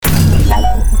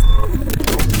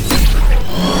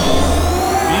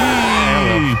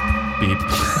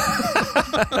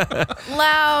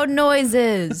loud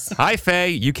noises. Hi, Faye.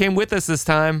 You came with us this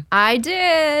time. I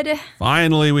did.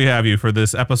 Finally, we have you for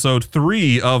this episode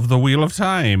 3 of The Wheel of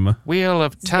Time. Wheel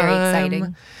of Time. Very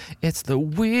exciting. It's the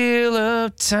Wheel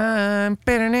of Time.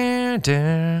 Did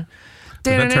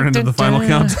that turn into the final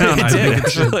countdown? It did,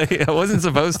 actually. I wasn't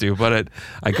supposed to, but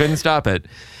I couldn't stop it.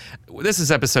 This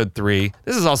is episode 3.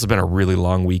 This has also been a really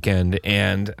long weekend,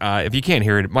 and if you can't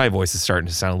hear it, my voice is starting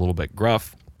to sound a little bit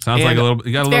gruff. Sounds like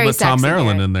you got a little bit Tom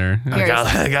Maryland in there. I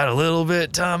got a little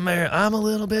bit Tom Maryland. I'm a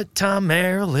little bit Tom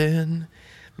Maryland.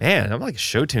 Man, I'm like a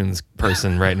show tunes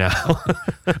person right now.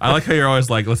 I like how you're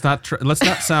always like, let's not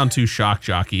sound too shock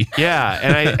jockey. Yeah,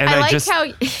 and I like just how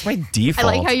it's my default.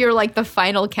 I like how you're like the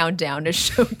final countdown to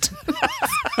show tunes.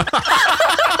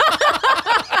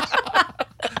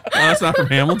 Oh, that's not from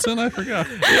Hamilton? I forgot.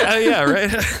 Yeah,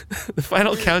 right. The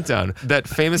final countdown. That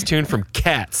famous tune from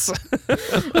Cats.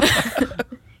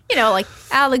 You know, like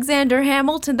Alexander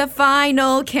Hamilton, the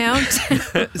final count.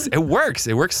 It works.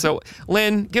 It works so.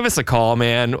 Lynn, give us a call,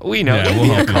 man. We know. Yeah, Give we'll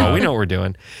me a help you call. out. We know what we're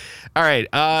doing. All right.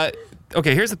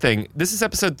 Okay, here's the thing. This is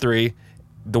episode 3.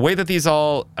 The way that these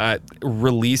all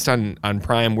released on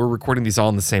Prime, we're recording these all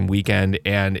in the same weekend,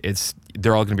 and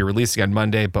they're all going to be released again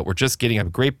Monday, but we're just getting a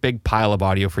great big pile of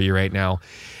audio for you right now.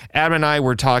 Adam and I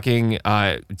were talking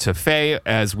to Faye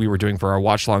as we were doing for our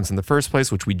watch-alongs in the first place,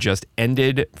 which we just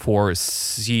ended for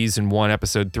season 1,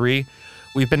 episode 3.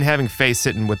 We've been having Faye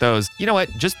sitting with those. You know what?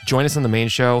 Just join us on the main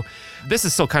show. This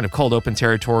is still kind of cold open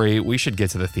territory. We should get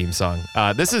to the theme song.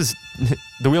 This is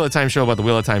the Wheel of Time show about the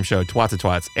Wheel of Time show,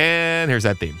 TWOTSaTWOTS. And here's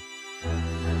that theme.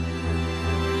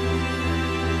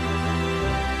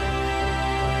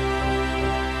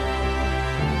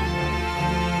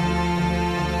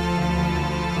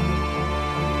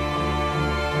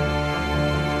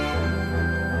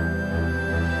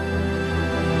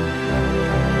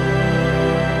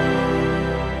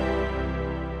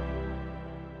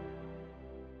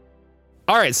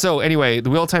 All right, so anyway, the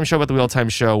Wheel of Time show about the Wheel of Time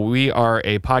show. We are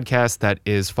a podcast that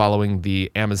is following the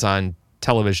Amazon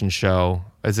television show.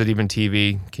 Is it even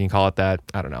TV? Can you call it that?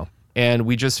 I don't know. And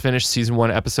we just finished season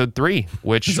 1, episode 3,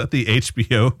 which... Is that the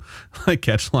HBO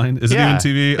catch line? Is it even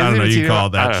TV? I don't know. You call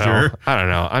it that, sure. I don't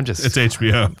know. It's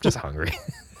HBO. I'm just hungry.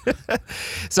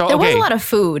 So There was a lot of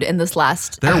food in this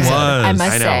last There episode, was. I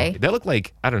must I know. say. They look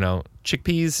like, I don't know,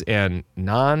 chickpeas and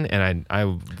naan, and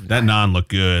That naan looked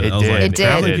good. It I was did. like, It did.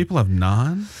 how many people have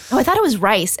naan? Oh, I thought it was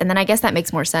rice, and then I guess that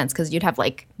makes more sense because you'd have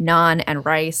like naan and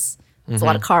rice. It's a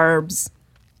lot of carbs.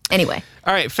 Anyway.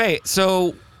 All right, Faye,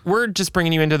 so we're just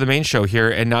bringing you into the main show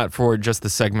here and not for just the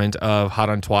segment of Hot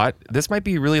on Twat. This might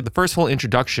be really the first full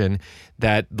introduction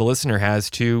that the listener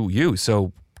has to you.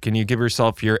 So can you give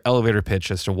yourself your elevator pitch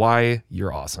as to why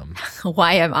you're awesome?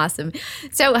 Why I'm awesome.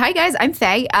 So, hi guys, I'm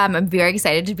Faye. I'm very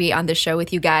excited to be on this show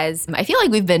with you guys. I feel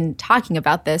like we've been talking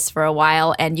about this for a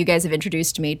while, and you guys have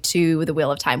introduced me to the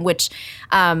Wheel of Time, which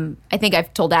I think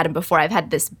I've told Adam before. I've had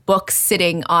this book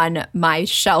sitting on my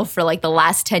shelf for like the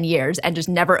last 10 years and just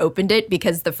never opened it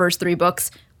because the first 3 books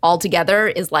altogether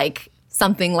is like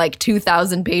something like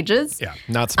 2,000 pages. Yeah,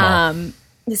 not small.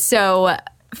 So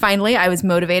finally, I was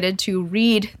motivated to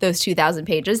read those 2,000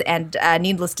 pages, and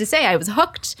needless to say, I was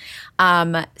hooked.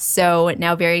 So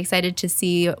now very excited to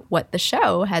see what the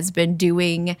show has been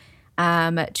doing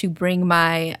to bring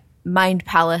my mind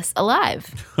palace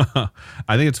alive.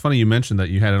 I think it's funny you mentioned that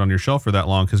you had it on your shelf for that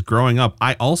long because growing up,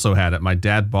 I also had it. My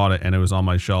dad bought it, and it was on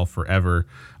my shelf forever.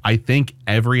 I think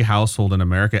every household in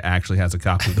America actually has a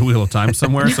copy of The Wheel of Time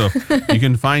somewhere, so if you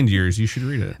can find yours, you should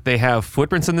read it. They have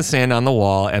footprints in the sand on the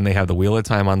wall, and they have the Wheel of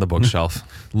Time on the bookshelf.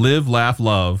 Live, laugh,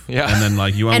 love. Yeah. And then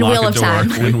like you And unlock Wheel a of door.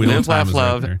 Time. And Wheel Live, of Time laugh, is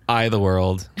love, right there. eye of the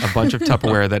world. A bunch of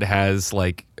Tupperware that has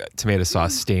like tomato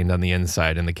sauce stained on the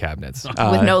inside in the cabinets.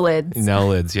 With no lids. No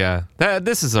lids, yeah.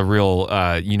 This is a real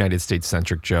United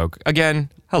States-centric joke.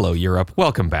 Again, hello, Europe.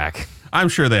 Welcome back. I'm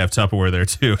sure they have Tupperware there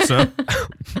too. So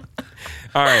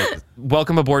All right.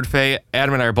 Welcome aboard, Faye.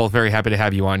 Adam and I are both very happy to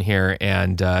have you on here.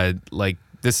 And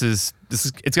this is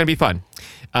it's going to be fun.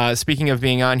 Speaking of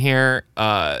being on here,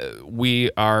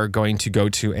 we are going to go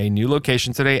to a new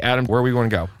location today. Adam, where are we going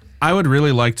to go? I would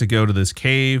really like to go to this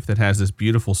cave that has this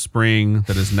beautiful spring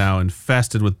that is now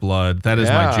infested with blood. That is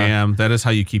my jam. That is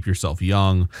how you keep yourself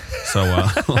young. So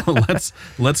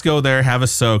let's go there, have a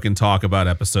soak, and talk about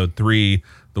episode 3,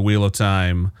 The Wheel of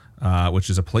Time, which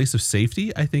is a place of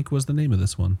safety, I think was the name of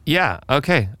this one. Yeah.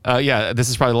 Okay. Yeah. This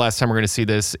is probably the last time we're going to see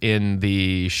this in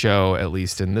the show, at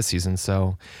least in this season.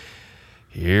 So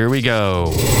here we go.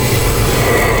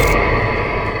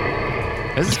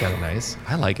 This is kind of nice.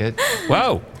 I like it.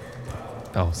 Whoa.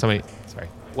 Oh, somebody. Sorry.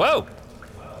 Whoa.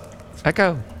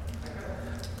 Echo.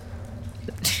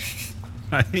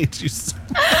 I hate you so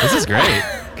This is great.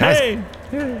 Guys, Hey!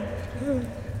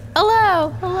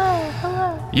 Hello.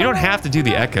 you don't have to do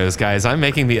the echoes, guys. I'm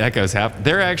making the echoes happen.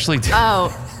 They're actually...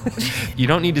 Oh, You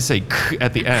don't need to say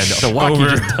at the end. The walkie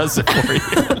Over. just does it for you.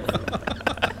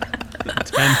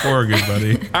 10-4, good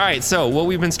buddy. All right, so what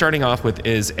we've been starting off with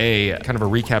is a kind of a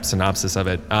recap synopsis of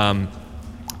it.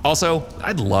 Also,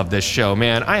 I love this show,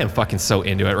 man. I am fucking so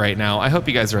into it right now. I hope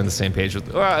you guys are on the same page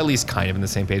with, or at least kind of in the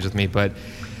same page with me, but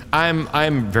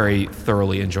I'm very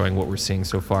thoroughly enjoying what we're seeing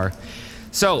so far.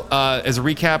 So, as a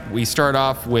recap, we start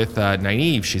off with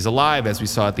Nynaeve. She's alive, as we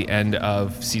saw at the end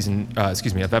of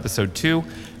of episode 2.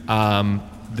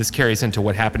 This carries into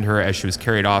what happened to her as she was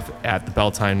carried off at the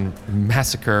Beltane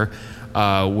massacre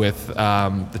with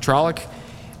the Trolloc.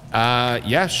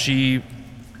 She,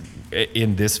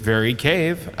 in this very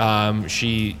cave,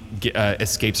 she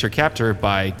escapes her captor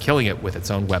by killing it with its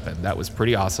own weapon. That was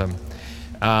pretty awesome.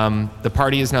 The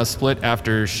party is now split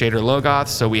after Shader Logoth,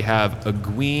 so we have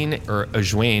Egwene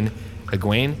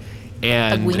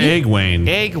and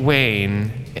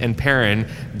Egwene and Perrin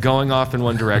going off in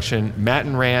one direction. Matt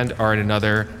and Rand are in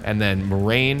another, and then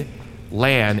Moraine,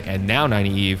 Lan, and now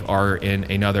Nynaeve are in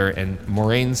another. And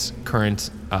Moraine's current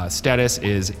status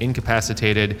is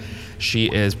incapacitated.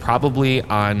 She is probably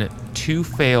on 2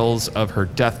 fails of her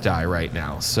death die right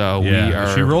now. So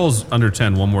If she rolls under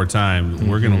 10 one more time,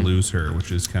 we're going to lose her,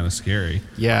 which is kind of scary.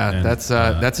 Yeah, And, that's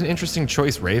an interesting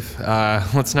choice, Rafe.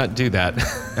 Let's not do that.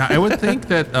 I would think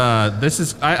that this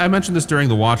is, I mentioned this during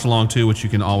the watch along too, which you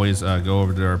can always go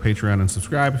over to our Patreon and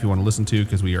subscribe if you want to listen to,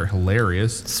 because we are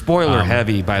hilarious. Spoiler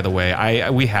heavy, by the way.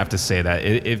 We have to say that.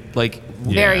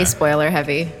 very spoiler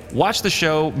heavy. Watch the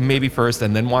show maybe first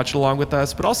and then watch it along with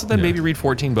us, but also then maybe read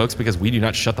 14 books, because we do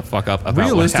not shut the fuck up about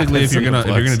Realistically, what if you're happens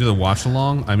gonna do the watch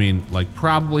along, I mean, like,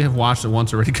 probably have watched it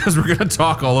once already, because we're gonna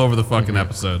talk all over the fucking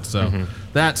episode. So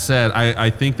that said, I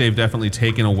think they've definitely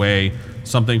taken away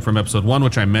something from episode 1,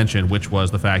 which I mentioned, which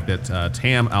was the fact that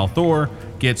Tam Althor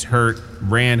gets hurt.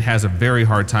 Rand has a very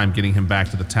hard time getting him back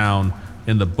to the town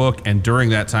in the book, and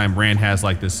during that time, Tam has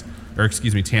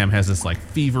this like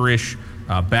feverish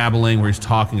babbling where he's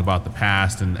talking about the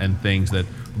past and things that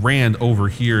Rand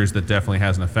overhears that definitely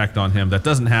has an effect on him. That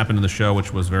doesn't happen in the show,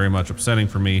 which was very much upsetting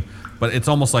for me. But it's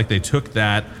almost like they took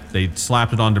that, they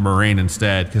slapped it onto Moraine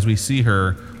instead, because we see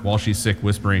her while she's sick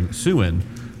whispering Suin,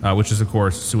 which is of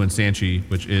course Suin Sanchi,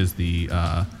 which is the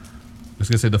I was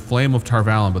gonna say the Flame of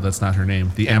Tarvalon, but that's not her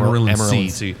name. The Amarillan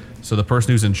Seat. So the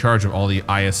person who's in charge of all the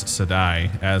Aes Sedai,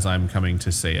 as I'm coming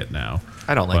to say it now.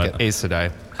 I don't like it. Aes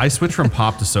Sedai. I switched from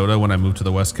pop to soda when I moved to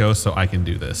the West Coast, so I can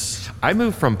do this. I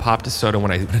moved from pop to soda when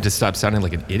I had to stop sounding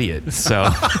like an idiot. So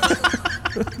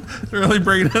Really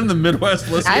bringing in the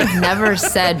Midwest listeners. I've never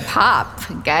said pop,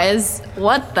 guys.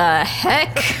 What the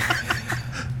heck?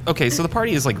 okay, so the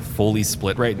party is like fully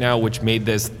split right now, which made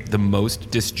this the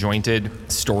most disjointed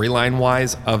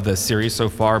storyline-wise of the series so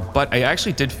far. But I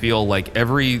actually did feel like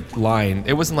every line,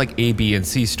 it wasn't like A, B, and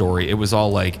C story. It was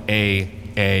all like A,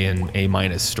 and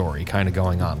A- story kind of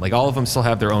going on. Like all of them still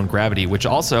have their own gravity, which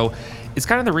also is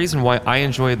kind of the reason why I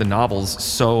enjoy the novels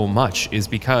so much, is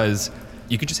because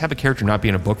you could just have a character not be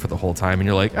in a book for the whole time and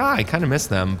you're like, I kind of miss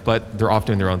them, but they're off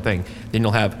doing their own thing. Then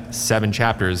you'll have 7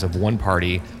 chapters of one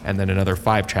party and then another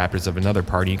 5 chapters of another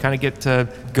party. You kind of get to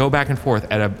go back and forth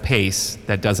at a pace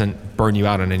that doesn't burn you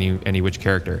out on any which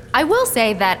character. I will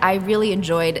say that I really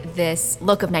enjoyed this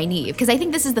look of Nynaeve, because I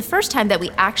think this is the first time that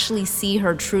we actually see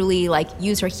her truly like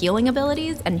use her healing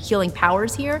abilities and healing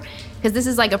powers here. Because this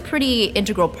is like a pretty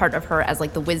integral part of her as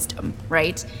like the wisdom,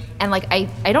 right? And like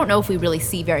I don't know if we really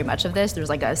see very much of this. There's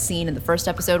like a scene in the first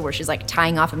episode where she's like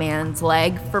tying off a man's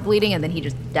leg for bleeding and then he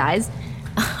just dies.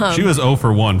 She was 0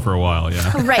 for 1 for a while,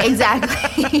 yeah. Right,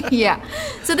 exactly. Yeah.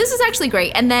 So this is actually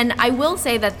great. And then I will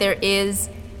say that there is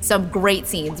some great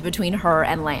scenes between her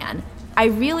and Lan. I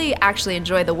really actually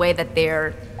enjoy the way that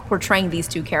they're portraying these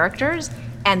two characters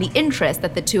and the interest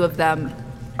that the two of them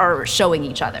are showing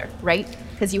each other, right?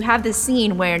 Because you have this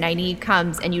scene where Nynaeve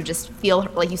comes and you just feel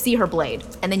like you see her blade,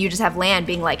 and then you just have Lan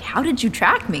being like, "How did you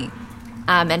track me?"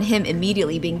 And him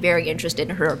immediately being very interested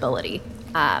in her ability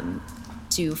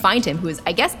to find him, who is,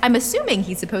 I guess, I'm assuming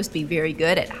he's supposed to be very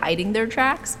good at hiding their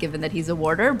tracks, given that he's a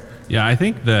warder. Yeah, I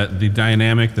think that the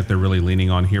dynamic that they're really leaning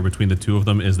on here between the two of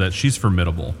them is that she's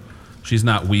formidable. She's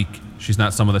not weak. She's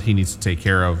not someone that he needs to take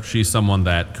care of. She's someone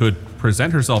that could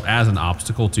present herself as an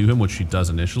obstacle to him, which she does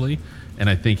initially. And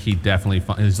I think he definitely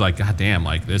is like, God damn,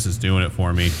 like this is doing it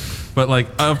for me. But like,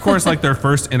 of course, like their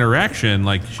first interaction,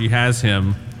 like she has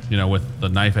him, you know, with the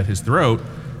knife at his throat,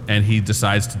 and he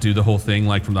decides to do the whole thing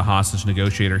like from the hostage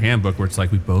negotiator handbook, where it's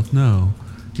like, we both know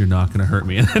you're not going to hurt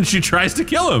me. And then she tries to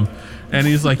kill him. And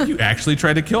he's like, you actually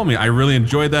tried to kill me. I really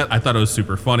enjoyed that. I thought it was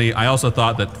super funny. I also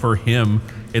thought that for him,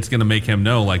 it's going to make him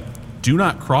know, like, do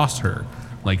not cross her.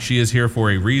 Like, she is here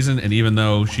for a reason. And even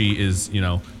though she is, you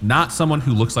know, not someone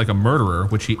who looks like a murderer,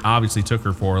 which he obviously took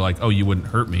her for, like, oh, you wouldn't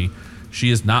hurt me. She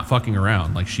is not fucking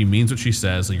around. Like, she means what she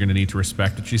says. Like, you're going to need to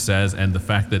respect what she says. And the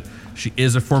fact that she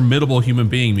is a formidable human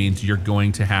being means you're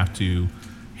going to have to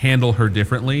handle her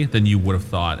differently than you would have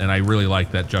thought. And I really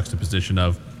like that juxtaposition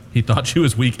of he thought she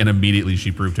was weak and immediately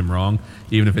she proved him wrong,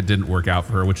 even if it didn't work out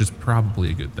for her, which is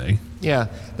probably a good thing. Yeah,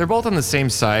 they're both on the same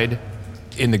side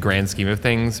in the grand scheme of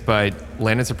things, but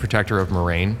Landon's a protector of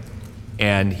Moraine,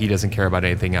 and he doesn't care about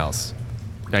anything else.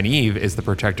 Nynaeve is the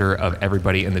protector of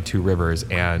everybody in the Two Rivers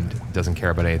and doesn't care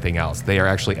about anything else. They are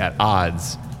actually at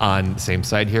odds on the same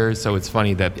side here, so it's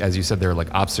funny that, as you said, they're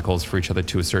like obstacles for each other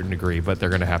to a certain degree, but they're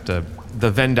going to have to... The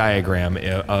Venn diagram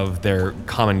of their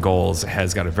common goals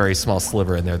has got a very small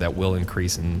sliver in there that will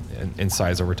increase in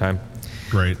size over time.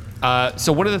 Great.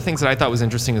 So one of the things that I thought was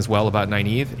interesting as well about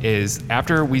Nynaeve is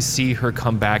after we see her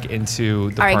come back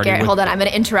into the party... All right, Garrett, hold on. I'm going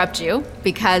to interrupt you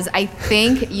because I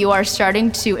think you are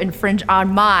starting to infringe on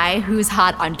my Who's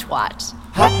Hot on TWOT.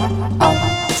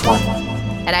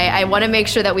 And I want to make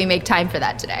sure that we make time for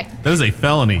that today. That is a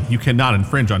felony. You cannot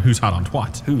infringe on Who's Hot on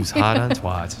TWOT. Who's Hot on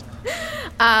TWOT?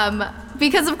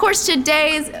 Because, of course,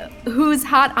 today's Who's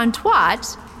Hot on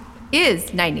TWOT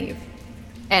is Nynaeve.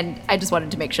 And I just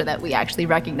wanted to make sure that we actually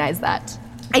recognize that.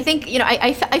 I think, you know,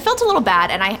 I felt a little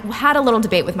bad, and I had a little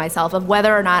debate with myself of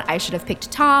whether or not I should have picked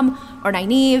Tom or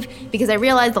Nynaeve, because I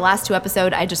realized the last two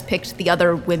episodes I just picked the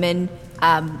other women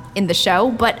in the show.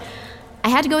 But I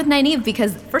had to go with Nynaeve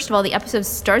because, first of all, the episode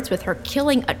starts with her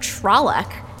killing a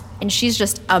Trolloc, and she's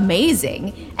just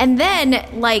amazing. And then,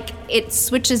 like, it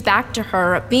switches back to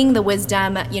her being the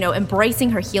wisdom, you know, embracing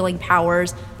her healing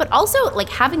powers, but also, like,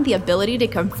 having the ability to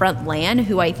confront Lan,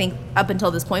 who I think up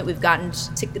until this point we've gotten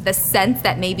to the sense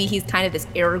that maybe he's kind of this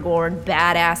Aragorn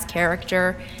badass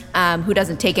character who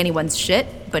doesn't take anyone's shit,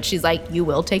 but she's like, you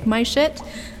will take my shit.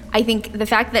 I think the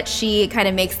fact that she kind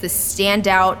of makes this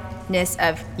standoutness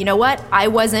of, you know what, I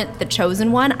wasn't the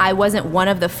chosen one, I wasn't one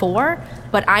of the four,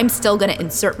 but I'm still going to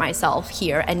insert myself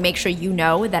here and make sure you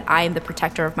know that I am the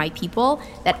protector of my people,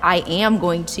 that I am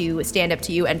going to stand up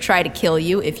to you and try to kill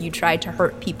you if you try to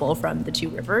hurt people from the Two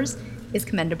Rivers, is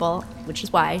commendable, which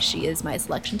is why she is my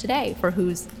selection today for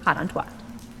Who's Hot on TWOT.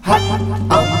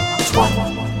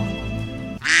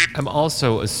 I'm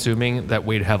also assuming that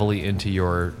weighed heavily into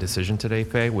your decision today,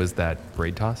 Faye, was that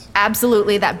braid toss?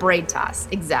 Absolutely, that braid toss,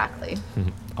 exactly.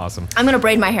 Awesome. I'm going to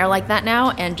braid my hair like that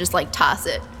now and just like toss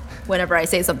it whenever I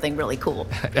say something really cool.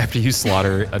 After you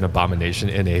slaughter an abomination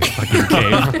in a fucking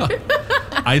cave.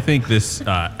 I think this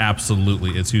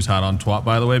absolutely is Who's Hot on TWOT,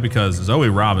 by the way, because Zoe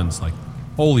Robbins, like,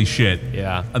 holy shit.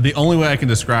 Yeah. The only way I can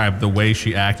describe the way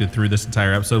she acted through this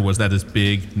entire episode was that this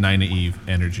big Nynaeve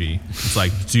energy. It's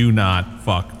like, do not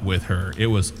fuck with her. It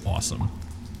was awesome.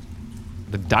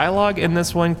 The dialogue in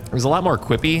this one was a lot more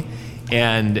quippy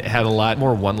and had a lot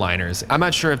more one-liners. I'm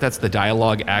not sure if that's the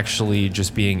dialogue actually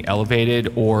just being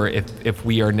elevated or if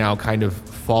we are now kind of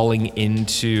falling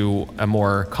into a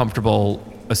more comfortable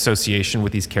association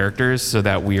with these characters so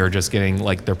that we are just getting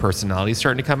like their personalities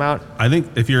starting to come out. I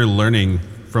think if you're learning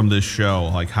from this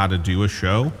show, like how to do a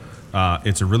show,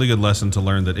 it's a really good lesson to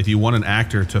learn that if you want an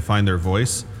actor to find their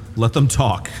voice, let them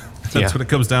talk. That's what it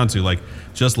comes down to. Like,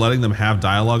 just letting them have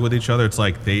dialogue with each other. It's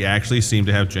like they actually seem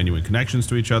to have genuine connections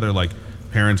to each other. Like,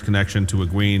 Perrin's connection to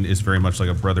Egwene is very much like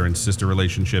a brother and sister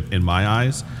relationship in my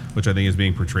eyes, which I think is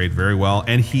being portrayed very well.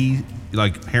 And he,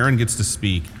 like, Perrin gets to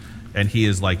speak, and he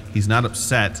is like, he's not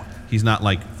upset. He's not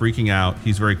like freaking out.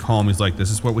 He's very calm. He's like,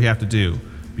 this is what we have to do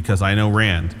because I know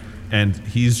Rand. And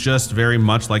he's just very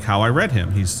much like how I read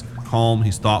him. He's calm,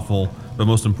 he's thoughtful, but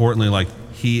most importantly, like,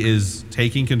 he is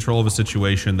taking control of a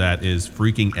situation that is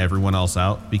freaking everyone else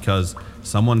out because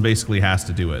someone basically has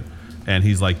to do it. And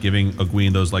he's like giving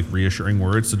Egwene those like reassuring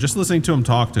words. So just listening to him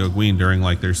talk to Egwene during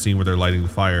like their scene where they're lighting the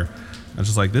fire, I was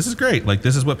just like, this is great. Like,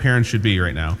 this is what Perrin should be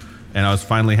right now. And I was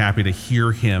finally happy to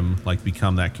hear him like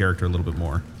become that character a little bit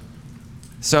more.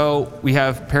 So we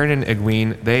have Perrin and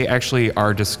Egwene. They actually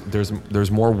are just,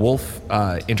 there's more wolf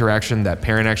interaction that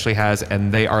Perrin actually has,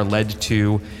 and they are led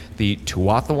to the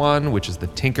TWOTSaTWOTS, which is the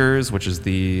Tinkers, which is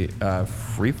the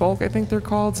Free Folk, I think they're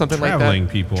called, something like that. Traveling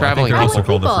people. Traveling I think they're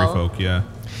people. also called the Free Folk, yeah.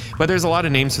 But there's a lot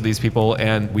of names for these people,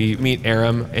 and we meet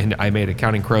Aram, and I made a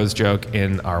Counting Crows joke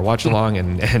in our watch-along,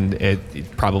 and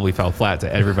it probably fell flat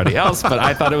to everybody else, but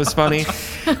I thought it was funny.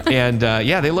 And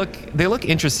yeah, they look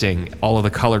interesting. All of the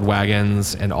colored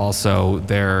wagons, and also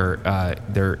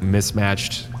their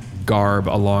mismatched garb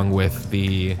along with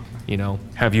the,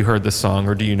 have you heard this song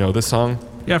or do you know this song?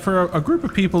 Yeah, for a group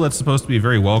of people that's supposed to be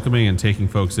very welcoming and taking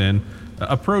folks in,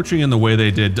 approaching in the way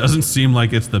they did doesn't seem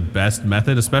like it's the best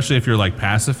method, especially if you're like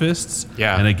pacifists.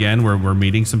 Yeah. And again, we're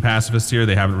meeting some pacifists here.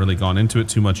 They haven't really gone into it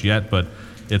too much yet, but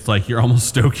it's like you're almost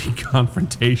stoking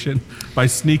confrontation by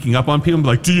sneaking up on people and be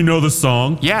like, do you know the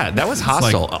song? Yeah, that was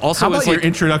hostile. Like, Also, how about your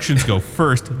introductions go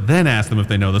first, then ask them if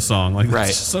they know the song? Like, Right.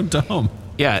 that's just so dumb.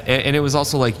 Yeah, and it was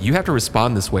also like, you have to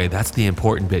respond this way. That's the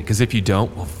important bit, because if you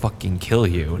don't, we'll fucking kill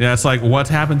you. Yeah, it's like, what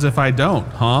happens if I don't,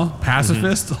 huh?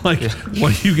 Pacifist? Mm-hmm. Like,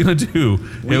 what are you going to do?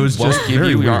 It was We'll just give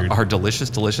very you weird. our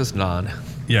delicious, delicious naan.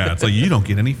 Yeah, it's like, you don't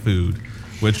get any food.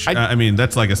 Which, I mean,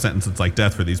 that's like a sentence that's like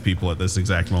death for these people at this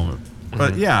exact moment.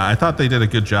 But yeah, I thought they did a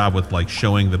good job with like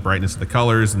showing the brightness of the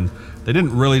colors, and they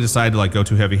didn't really decide to like go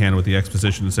too heavy-handed with the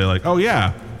exposition and say like, oh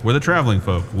yeah, we're the traveling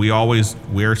folk. We always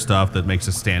wear stuff that makes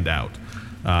us stand out.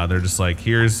 They're just like,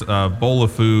 here's a bowl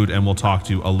of food, and we'll talk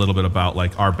to you a little bit about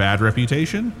like our bad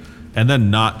reputation, and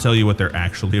then not tell you what they're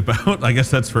actually about. I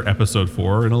guess that's for episode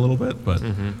 4 in a little bit, but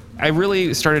I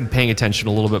really started paying attention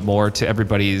a little bit more to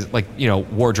everybody's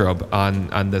wardrobe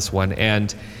on this one,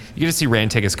 and you get to see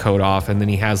Rand take his coat off, and then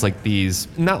he has like these,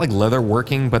 not like leather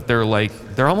working, but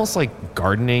they're almost like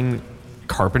gardening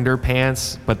carpenter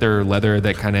pants, but they're leather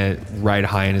that kind of ride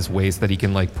high in his waist that he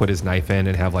can like put his knife in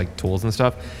and have like tools and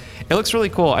stuff. It looks really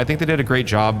cool. I think they did a great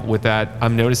job with that.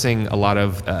 I'm noticing a lot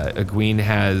of Egwene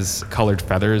has colored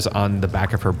feathers on the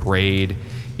back of her braid.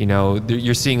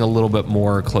 You're seeing a little bit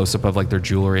more close-up of like their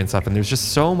jewelry and stuff, and there's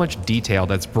just so much detail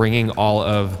that's bringing all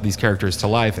of these characters to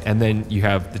life. And then you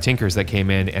have the Tinkers that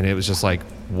came in, and it was just like,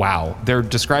 wow. They're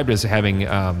described as having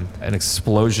an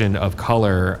explosion of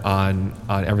color on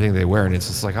everything they wear, and it's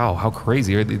just like, oh, how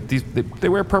crazy are these? They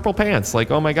wear purple pants,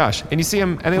 like, oh my gosh. And you see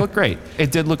them, and they look great.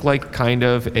 It did look like kind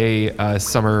of a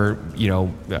summer,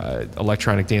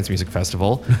 electronic dance music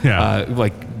festival,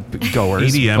 like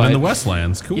goers. EDM in the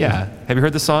Westlands, cool. Yeah. Have you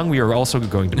heard the song? We are also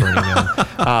going to Burning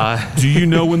Man. Do you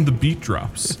know when the beat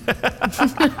drops?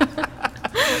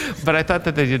 But I thought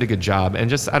that they did a good job, and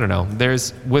just, I don't know,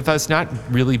 with us not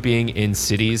really being in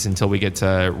cities until we get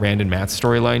to Rand and Matt's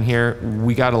storyline here,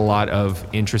 we got a lot of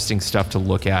interesting stuff to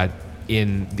look at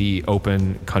in the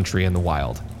open country and the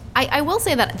wild. I will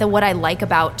say that what I like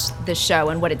about the show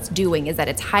and what it's doing is that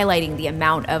it's highlighting the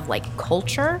amount of like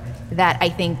culture that I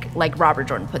think like Robert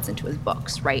Jordan puts into his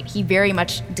books, right? He very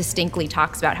much distinctly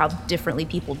talks about how differently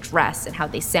people dress and how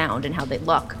they sound and how they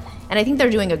look. And I think they're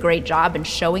doing a great job in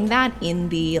showing that in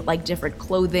the like different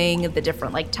clothing, the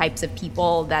different like types of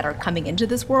people that are coming into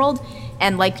this world.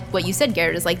 And like what you said,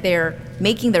 Garrett, is like they're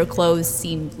making their clothes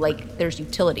seem like there's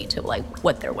utility to like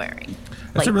what they're wearing.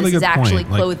 That's like a really this good is actually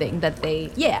point. clothing that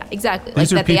they, yeah, exactly.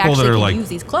 These like are that they people actually that are can like use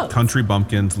these clothes. country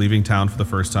bumpkins leaving town for the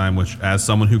first time, which as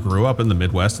someone who grew up in the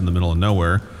Midwest in the middle of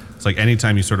nowhere, it's like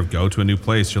anytime you sort of go to a new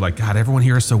place, you're like, God, everyone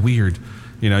here is so weird.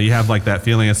 You have like that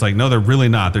feeling. It's like, no, they're really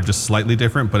not. They're just slightly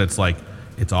different, but it's like,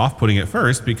 it's off-putting at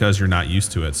first because you're not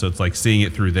used to it. So it's like seeing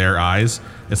it through their eyes.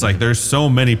 It's like there's so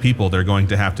many people they're going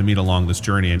to have to meet along this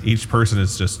journey, and each person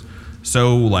is just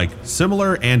so like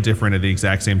similar and different at the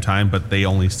exact same time, but they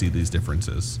only see these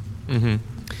differences. Mm-hmm.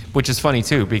 Which is funny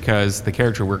too, because the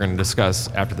character we're going to discuss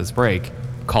after this break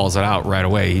calls it out right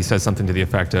away. He says something to the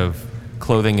effect of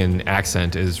clothing and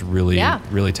accent is really,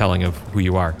 really telling of who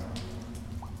you are.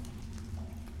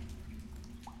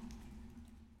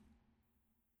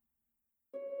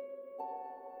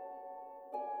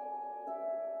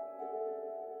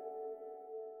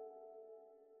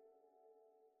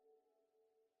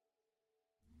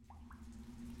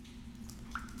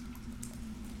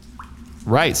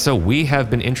 Right, so we have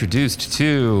been introduced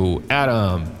to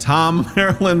Adam. Tom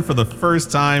Maryland for the first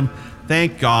time.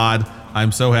 Thank God.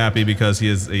 I'm so happy because he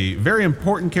is a very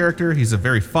important character. He's a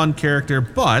very fun character,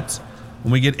 but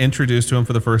when we get introduced to him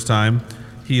for the first time,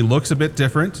 he looks a bit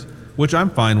different, which I'm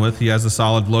fine with. He has a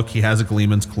solid look. He has a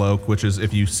Gleeman's cloak, which is,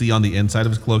 if you see on the inside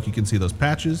of his cloak, you can see those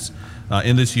patches.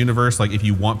 In this universe, like if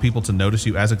you want people to notice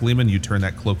you as a Gleeman, you turn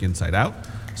that cloak inside out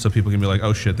so people can be like,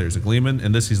 oh shit, there's a Gleeman.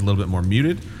 In this, he's a little bit more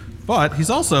muted. But he's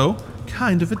also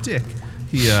kind of a dick.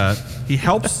 He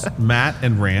helps Matt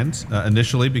and Rand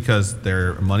initially because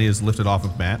their money is lifted off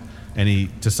of Matt, and he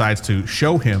decides to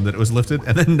show him that it was lifted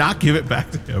and then not give it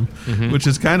back to him, which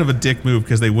is kind of a dick move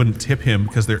because they wouldn't tip him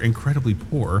because they're incredibly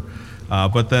poor.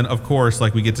 But then, of course,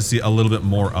 like we get to see a little bit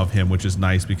more of him, which is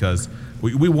nice because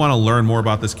we want to learn more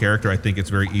about this character. I think it's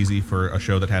very easy for a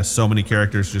show that has so many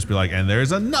characters to just be like, and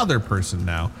there's another person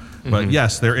now. But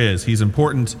yes, there is. He's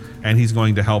important, and he's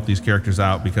going to help these characters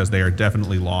out because they are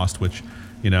definitely lost, which,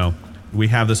 we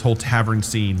have this whole tavern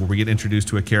scene where we get introduced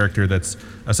to a character that's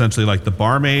essentially like the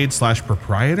barmaid /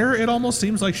 proprietor. It almost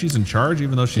seems like she's in charge,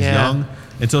 even though she's young,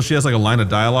 until she has like a line of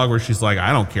dialogue where she's like,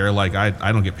 I don't care. Like,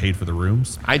 I don't get paid for the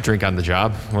rooms. I drink on the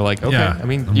job. We're like, okay, I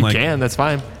mean, you can, that's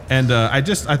fine. And I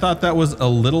thought that was a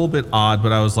little bit odd,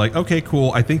 but I was like, okay,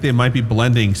 cool. I think they might be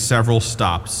blending several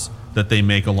stops that they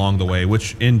make along the way,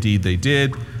 which indeed they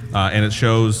did. And it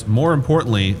shows, more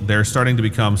importantly, there's starting to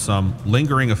become some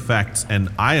lingering effects. And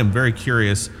I am very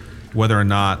curious whether or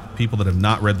not people that have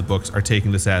not read the books are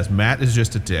taking this as Matt is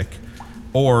just a dick,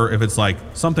 or if it's like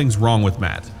something's wrong with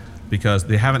Matt, because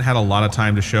they haven't had a lot of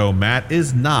time to show Matt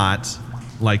is not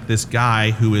like this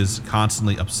guy who is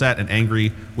constantly upset and angry,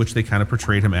 which they kind of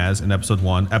portrayed him as in episode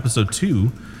 1. Episode 2,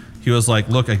 he was like,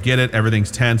 look, I get it,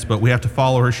 everything's tense, but we have to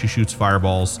follow her. She shoots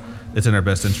fireballs. It's in our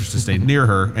best interest to stay near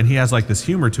her. And he has like this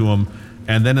humor to him.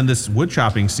 And then in this wood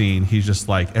chopping scene, he's just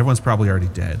like, everyone's probably already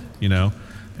dead, you know?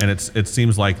 And it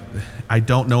seems like, I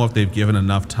don't know if they've given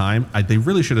enough time. They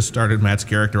really should have started Matt's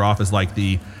character off as like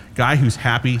the guy who's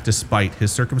happy despite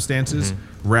his circumstances,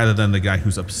 rather than the guy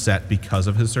who's upset because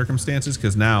of his circumstances.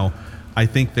 Because now I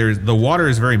think the water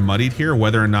is very muddied here,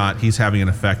 whether or not he's having an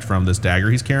effect from this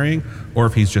dagger he's carrying, or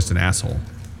if he's just an asshole.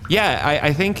 Yeah,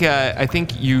 I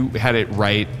think you had it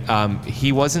right.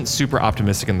 He wasn't super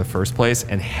optimistic in the first place,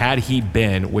 and had he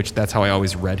been, which that's how I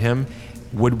always read him,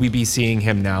 would we be seeing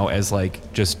him now as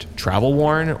like just travel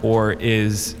worn, or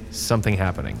is something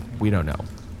happening? We don't know.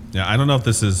 Yeah, I don't know if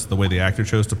this is the way the actor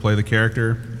chose to play the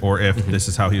character, or if this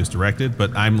is how he was directed,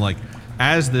 but I'm like,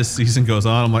 as this season goes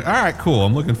on, I'm like, all right, cool.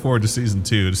 I'm looking forward to season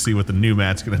 2 to see what the new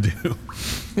Matt's gonna do.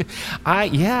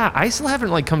 I still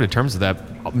haven't like come to terms with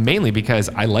that, mainly because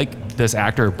I like this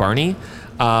actor Barney.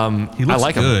 He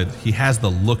looks good. He has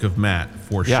the look of Matt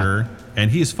for sure, and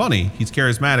he's funny. He's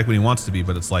charismatic when he wants to be,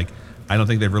 but it's like I don't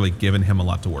think they've really given him a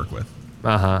lot to work with.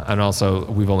 And also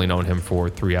we've only known him for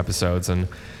 3 episodes, and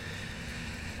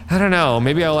I don't know.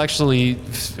 Maybe I'll actually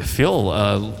feel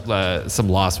some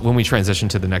loss when we transition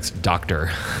to the next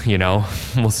Doctor. You know,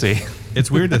 we'll see. It's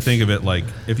weird to think of it like,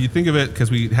 if you think of it,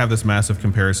 because we have this massive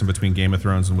comparison between Game of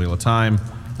Thrones and Wheel of Time,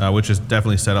 which is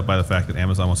definitely set up by the fact that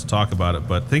Amazon wants to talk about it.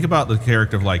 But think about the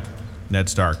character of like Ned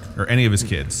Stark or any of his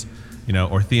kids, you know,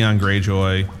 or Theon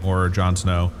Greyjoy or Jon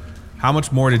Snow. How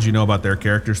much more did you know about their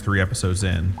characters 3 episodes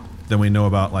in than we know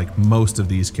about like most of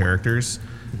these characters?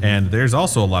 And there's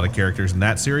also a lot of characters in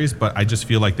that series, but I just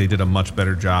feel like they did a much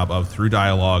better job of, through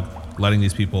dialogue, letting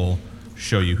these people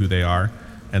show you who they are.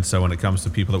 And so when it comes to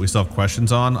people that we still have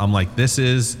questions on, I'm like, this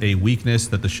is a weakness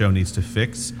that the show needs to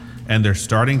fix. And they're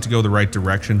starting to go the right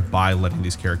direction by letting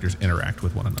these characters interact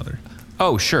with one another.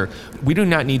 Oh, sure. We do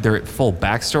not need their full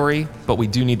backstory, but we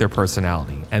do need their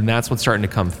personality. And that's what's starting to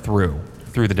come through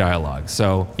the dialogue.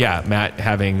 So yeah, Matt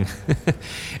having in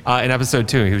episode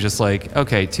 2, he was just like,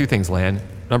 okay, 2 things, Lan.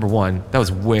 Number 1, that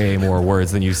was way more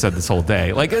words than you said this whole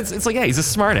day. Like it's like, yeah, he's a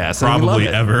smart ass. Probably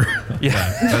ever. Yeah.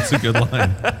 That's a good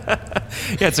line.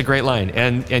 Yeah, it's a great line.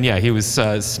 And yeah, he was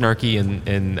snarky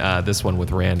in this one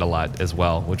with Rand a lot as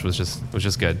well, which was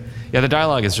just good. Yeah, the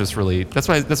dialogue is just really, that's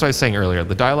what I was saying earlier.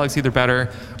 The dialogue's either better,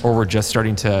 or we're just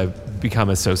starting to become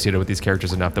associated with these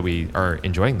characters enough that we are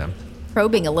enjoying them.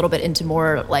 Probing a little bit into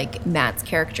more like Matt's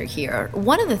character here,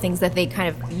 one of the things that they kind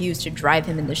of use to drive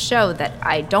him in the show that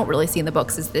I don't really see in the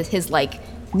books is his like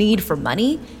need for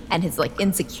money and his like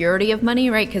insecurity of money,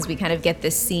 right? Because we kind of get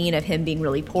this scene of him being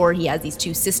really poor. He has these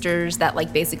 2 sisters that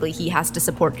like basically he has to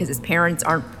support because his parents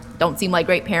don't seem like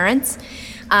great parents,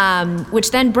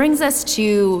 which then brings us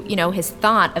to, you know, his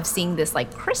thought of seeing this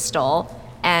like crystal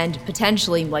and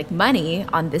potentially like money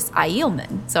on this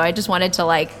Aielman. So I just wanted to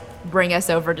like bring us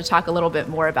over to talk a little bit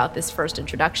more about this first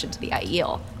introduction to the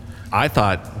Aiel. I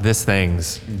thought this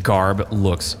thing's garb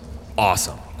looks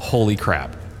awesome. Holy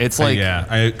crap. It's like... yeah,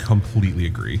 I completely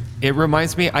agree. It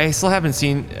reminds me, I still haven't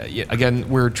seen... again,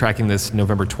 we're tracking this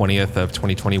November 20th of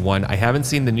 2021. I haven't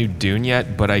seen the new Dune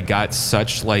yet, but I got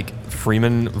such like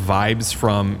Freeman vibes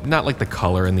from, not like the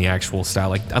color and the actual style.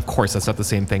 Like, of course, that's not the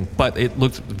same thing, but it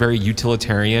looked very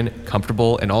utilitarian,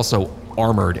 comfortable, and also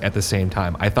armored at the same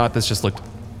time. I thought this just looked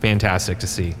fantastic to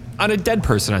see on a dead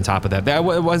person. On top of that, I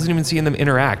wasn't even seeing them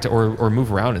interact or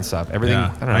move around and stuff. Everything.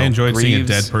 Yeah. I don't know. I enjoyed seeing a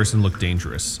dead person look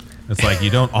dangerous. It's like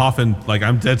you don't often, like,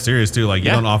 I'm dead serious too. Like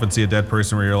you don't often see a dead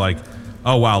person where you're like,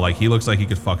 oh wow, like he looks like he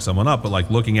could fuck someone up. But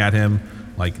like looking at him,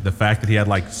 like the fact that he had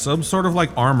like some sort of like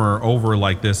armor over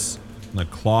like this like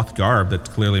cloth garb that's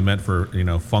clearly meant for, you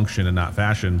know, function and not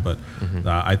fashion. But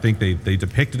I think they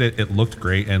depicted it. It looked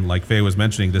great. And like Faye was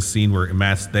mentioning, this scene where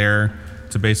Matt's there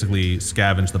to basically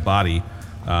scavenge the body,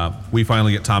 we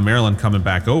finally get Tom Maryland coming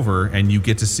back over, and you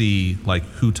get to see like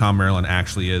who Tom Maryland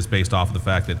actually is based off of the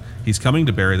fact that he's coming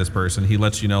to bury this person. He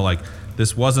lets you know like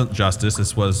this wasn't justice.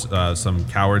 This was some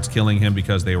cowards killing him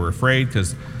because they were afraid,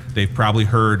 because they've probably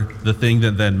heard the thing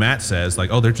that then Matt says, like,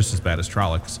 oh, they're just as bad as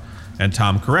Trollocs. And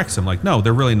Tom corrects him, like, no,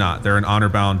 they're really not. They're an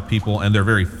honor-bound people, and they're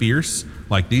very fierce.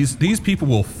 Like, these people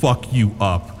will fuck you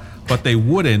up, but they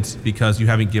wouldn't because you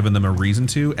haven't given them a reason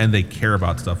to, and they care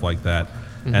about stuff like that.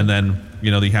 Mm-hmm. And then,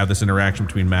 you know, they have this interaction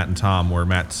between Matt and Tom where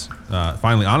Matt's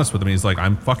finally honest with him. He's like,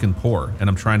 I'm fucking poor, and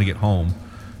I'm trying to get home,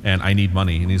 and I need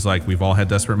money. And he's like, we've all had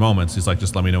desperate moments. He's like,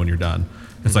 just let me know when you're done.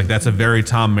 It's like, that's a very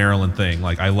Tom Maryland thing.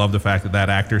 Like, I love the fact that that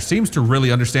actor seems to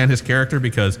really understand his character,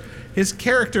 because his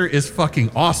character is fucking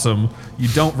awesome. You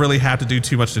don't really have to do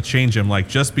too much to change him. Like,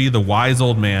 just be the wise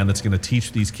old man that's going to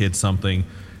teach these kids something,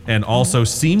 and also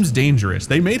seems dangerous.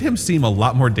 They made him seem a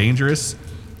lot more dangerous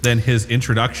than his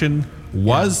introduction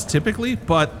was typically,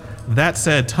 but that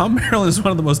said, Tom Maryland is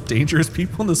one of the most dangerous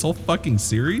people in this whole fucking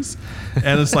series.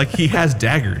 And it's like, he has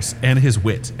daggers and his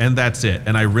wit, and that's it.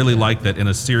 And I really like that in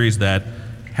a series that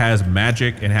has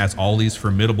magic and has all these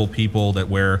formidable people that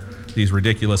wear these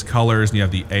ridiculous colors, and you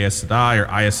have the Aes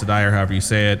Sedai or however you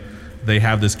say it. They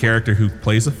have this character who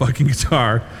plays a fucking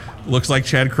guitar, looks like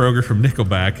Chad Kroeger from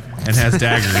Nickelback, and has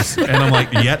daggers. And I'm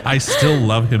like, yet I still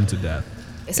love him to death.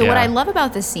 So what I love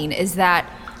about this scene is that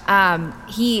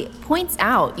he points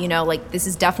out, you know, like, this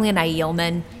is definitely an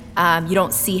Aielman. You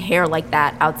don't see hair like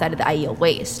that outside of the Aiel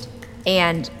waist.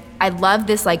 And I love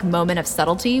this like moment of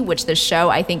subtlety, which the show,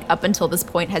 I think, up until this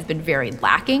point has been very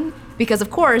lacking, because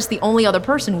of course the only other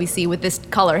person we see with this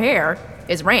color hair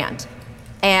is Rand.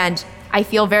 And I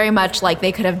feel very much like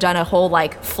they could have done a whole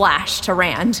like flash to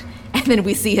Rand, and then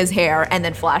we see his hair and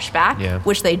then flash back,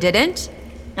 which they didn't.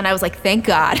 And I was like, thank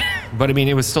God. But I mean,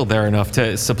 it was still there enough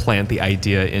to supplant the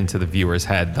idea into the viewer's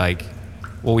head. Like,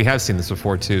 well, we have seen this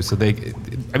before too. So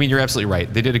I mean, you're absolutely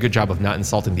right. They did a good job of not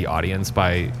insulting the audience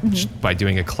by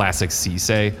doing a classic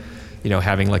Ceesay, you know,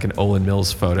 having like an Olin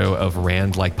Mills photo of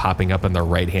Rand like popping up in the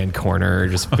right-hand corner,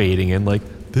 just fading in like,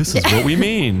 this is what we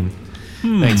mean.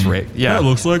 Thanks, Rick. Yeah. That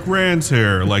looks like Rand's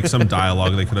hair. Like some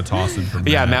dialogue they could have tossed in from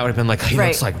Matt would have been like,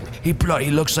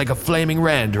 he looks like a flaming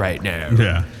Rand right now.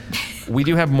 Yeah. We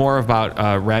do have more about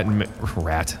Rat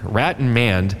and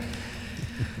Mand.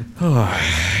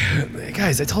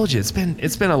 Guys, I told you it's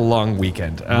been a long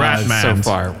weekend so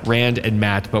far. Rand and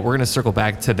Matt, but we're gonna circle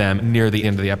back to them near the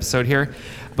end of the episode here.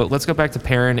 But let's go back to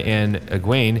Perrin and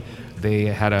Egwene. They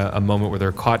had a moment where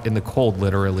they're caught in the cold,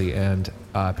 literally, and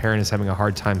Perrin is having a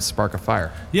hard time spark a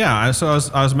fire. Yeah, so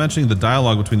I was mentioning the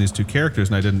dialogue between these two characters,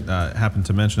 and I didn't happen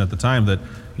to mention at the time that,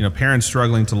 you know, Perrin's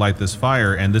struggling to light this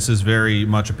fire, and this is very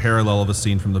much a parallel of a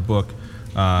scene from the book.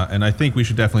 And I think we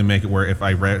should definitely make it where if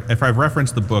I've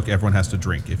referenced the book, everyone has to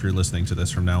drink. If you're listening to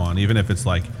this from now on, even if it's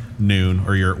like noon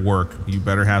or you're at work, you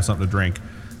better have something to drink.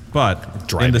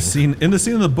 But in the scene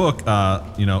of the book,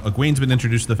 you know, Egwene's been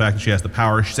introduced to the fact that she has the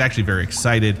power. She's actually very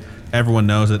excited. Everyone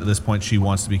knows that at this point she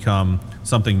wants to become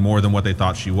something more than what they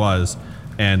thought she was,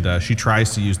 and she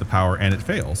tries to use the power, and it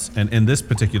fails. And in this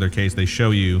particular case, they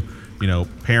show you know,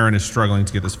 Perrin is struggling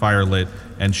to get this fire lit,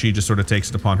 and she just sort of takes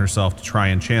it upon herself to try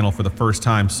and channel for the first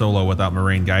time solo without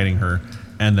Moiraine guiding her.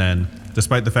 And then,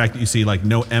 despite the fact that you see like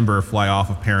no ember fly off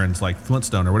of Perrin's like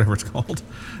flintstone or whatever it's called,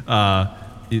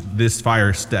 this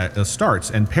fire starts,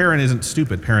 and Perrin isn't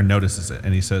stupid. Perrin notices it,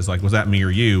 and he says like, was that me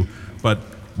or you? But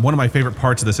one of my favorite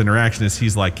parts of this interaction is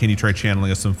he's like, can you try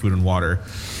channeling us some food and water?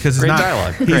 Because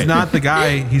he's not the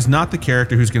guy, he's not the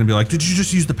character who's going to be like, did you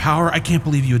just use the power? I can't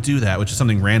believe you would do that, which is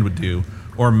something Rand would do.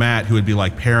 Or Matt, who would be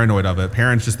like paranoid of it.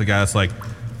 Perrin's just the guy that's like,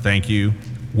 thank you.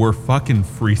 We're fucking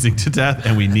freezing to death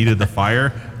and we needed the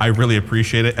fire. I really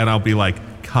appreciate it. And I'll be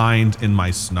like kind in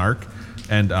my snark.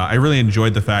 And I really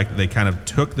enjoyed the fact that they kind of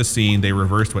took the scene, they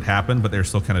reversed what happened, but they're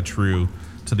still kind of true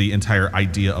to the entire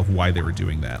idea of why they were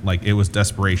doing that. Like, it was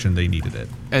desperation, they needed it.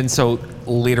 And so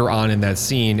later on in that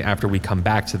scene, after we come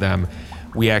back to them,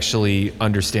 we actually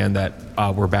understand that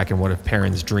we're back in one of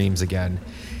Perrin's dreams again.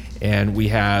 And we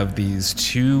have these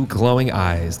two glowing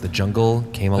eyes. The jungle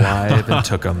came alive and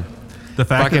took them. The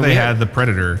fact that they had the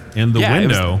predator in the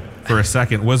window for a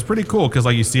second was pretty cool, because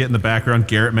like you see it in the background.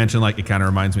 Garrett mentioned like it kind of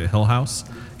reminds me of Hill House,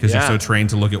 because you're so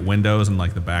trained to look at windows and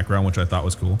like the background, which I thought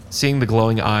was cool. Seeing the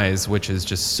glowing eyes, which is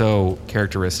just so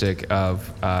characteristic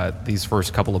of these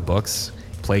first couple of books,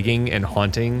 plaguing and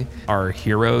haunting our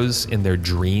heroes in their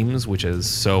dreams, which is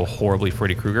so horribly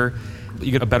Freddy Krueger.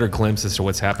 You get a better glimpse as to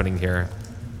what's happening here.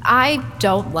 I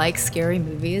don't like scary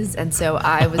movies, and so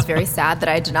I was very sad that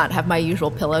I did not have my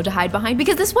usual pillow to hide behind,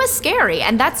 because this was scary,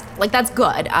 and that's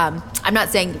good. I'm not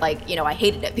saying I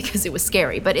hated it because it was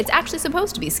scary, but it's actually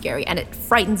supposed to be scary, and it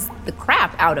frightens the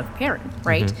crap out of Perrin,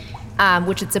 right?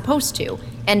 Which it's supposed to.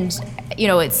 And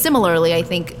it's similarly, I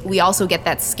think we also get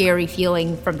that scary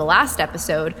feeling from the last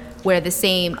episode, where the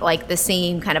same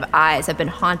kind of eyes have been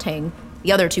haunting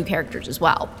the other two characters as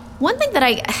well. One thing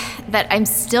that I'm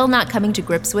still not coming to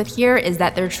grips with here is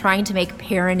that they're trying to make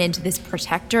Perrin into this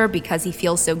protector because he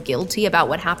feels so guilty about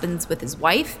what happens with his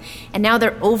wife, and now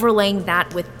they're overlaying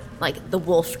that with the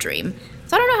wolf dream.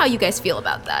 So I don't know how you guys feel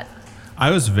about that. I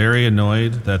was very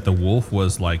annoyed that the wolf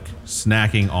was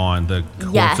snacking on the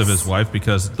corpse of his wife,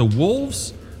 because the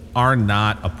wolves are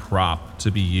not a prop to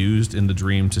be used in the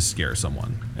dream to scare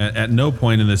someone. At no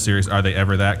point in this series are they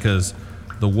ever that, because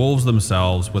the wolves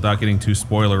themselves, without getting too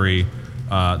spoilery,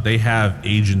 they have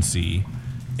agency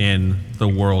in the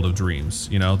world of dreams.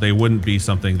 They wouldn't be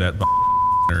something that,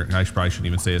 or I probably shouldn't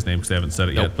even say his name because they haven't said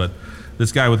it yet, but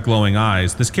this guy with glowing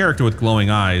eyes, this character with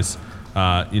glowing eyes,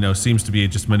 seems to be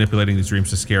just manipulating these dreams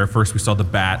to scare. First, we saw the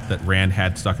bat that Rand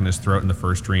had stuck in his throat in the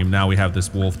first dream. Now we have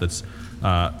this wolf that's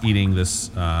eating this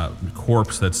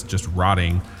corpse that's just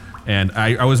rotting. And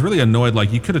I was really annoyed.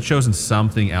 You could have chosen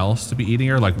something else to be eating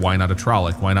her. Why not a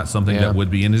Trolloc? Why not something that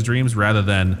would be in his dreams, rather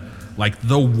than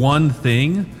the one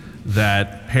thing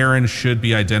that Perrin should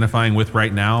be identifying with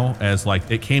right now as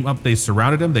it came up. They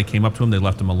surrounded him. They came up to him. They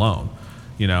left him alone.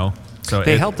 So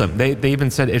they helped him. They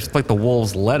even said it's the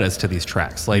wolves led us to these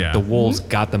tracks. The wolves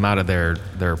got them out of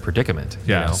their predicament.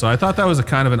 Yeah. So I thought that was a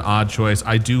kind of an odd choice.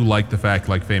 I do like the fact,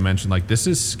 like Faye mentioned, this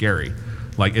is scary.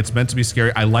 It's meant to be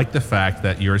scary. I like the fact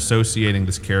that you're associating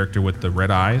this character with the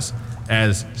red eyes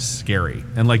as scary.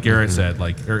 And like Garrett said,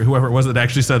 or whoever it was that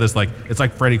actually said this, it's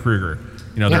like Freddy Krueger.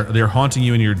 They're haunting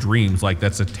you in your dreams.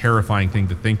 That's a terrifying thing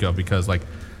to think of, because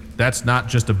that's not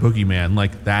just a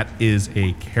boogeyman. That is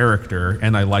a character.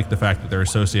 And I like the fact that they're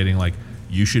associating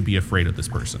you should be afraid of this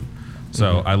person.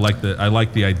 So I like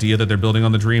the idea that they're building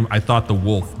on the dream. I thought the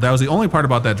wolf, that was the only part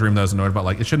about that dream that I was annoyed about.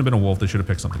 It shouldn't have been a wolf. They should have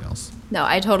picked something else. No,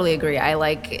 I totally agree. I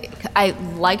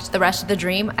liked the rest of the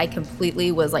dream. I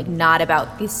completely was not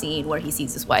about the scene where he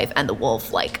sees his wife and the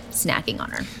wolf snacking on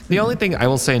her. The only thing I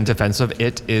will say in defense of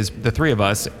it is the three of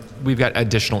us, we've got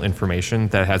additional information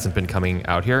that hasn't been coming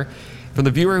out here. From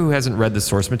the viewer who hasn't read the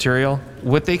source material,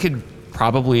 what they could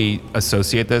probably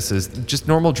associate this is just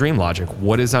normal dream logic.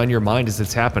 What is on your mind as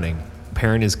it's happening?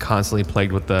 Perrin is constantly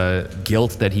plagued with the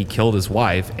guilt that he killed his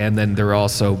wife, and then they're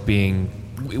also being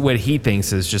what he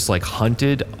thinks is just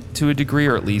hunted to a degree,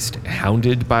 or at least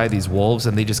hounded by these wolves,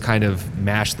 and they just kind of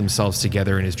mash themselves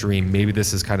together in his dream. Maybe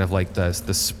this is kind of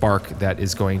the spark that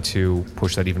is going to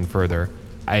push that even further.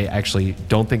 I actually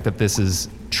don't think that this is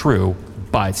true,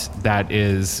 but that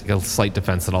is a slight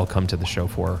defense that I'll come to the show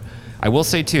for. I will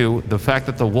say too, the fact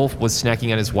that the wolf was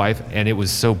snacking at his wife and it was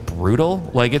so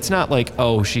brutal, it's not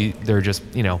they're just,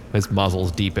 his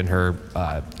muzzle's deep in her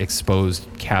exposed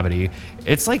cavity.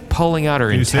 It's pulling out her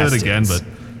intestines. You say that again,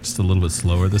 but just a little bit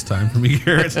slower this time for me,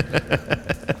 Garrett.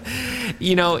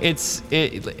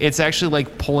 It's actually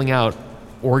pulling out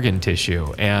organ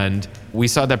tissue, and we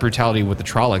saw that brutality with the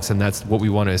Trollocs, and that's what we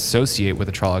want to associate with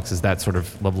the Trollocs, is that sort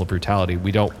of level of brutality.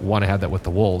 We don't want to have that with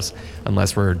the wolves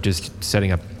unless we're just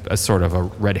setting up a sort of a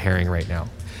red herring right now.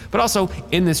 But also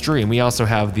in this dream, we also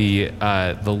have the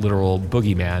literal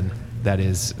boogeyman that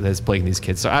is plaguing these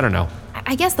kids. So I don't know.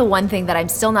 I guess the one thing that I'm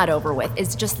still not over with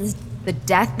is just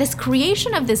this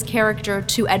creation of this character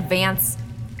to advance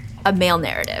a male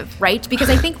narrative, right? Because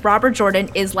I think Robert Jordan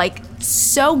is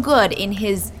so good in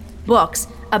his books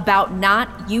about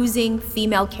not using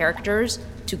female characters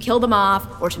to kill them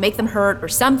off or to make them hurt or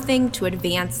something to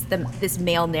advance this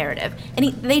male narrative.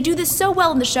 And they do this so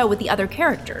well in the show with the other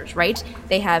characters, right?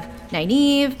 They have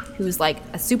Nynaeve, who's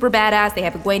a super badass. They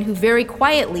have Egwene, who very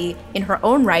quietly, in her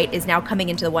own right, is now coming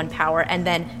into the One Power. And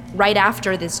then right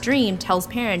after this dream tells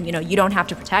Perrin, you don't have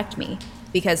to protect me.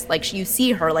 Because you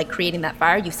see her creating that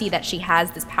fire, you see that she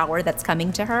has this power that's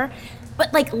coming to her.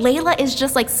 But Layla is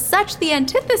just such the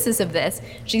antithesis of this.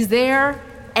 She's there,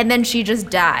 and then she just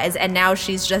dies, and now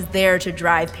she's just there to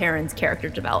drive Perrin's character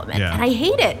development. Yeah. And I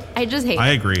hate it. I just hate it.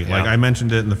 I agree. Yeah. I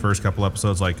mentioned it in the first couple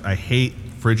episodes. I hate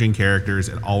fridging characters.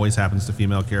 It always happens to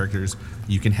female characters.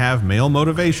 You can have male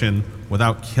motivation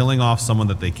without killing off someone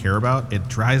that they care about. It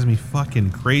drives me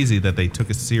fucking crazy that they took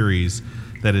a series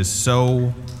that is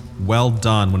so well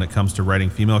done when it comes to writing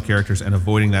female characters and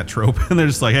avoiding that trope. And they're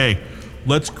just hey,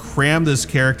 let's cram this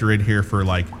character in here for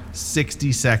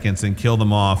 60 seconds and kill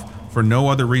them off for no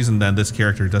other reason than this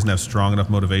character doesn't have strong enough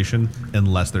motivation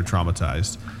unless they're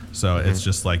traumatized. So it's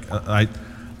just like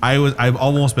I've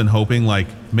almost been hoping like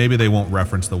maybe they won't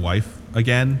reference the wife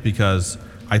again because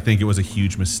I think it was a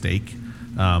huge mistake.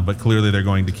 But clearly they're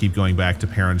going to keep going back to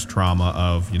Perrin's trauma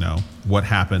of, you know, what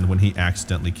happened when he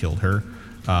accidentally killed her.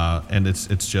 And it's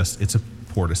a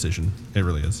poor decision. It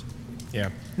really is. Yeah.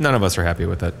 None of us are happy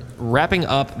with it. Wrapping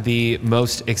up the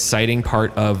most exciting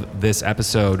part of this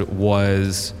episode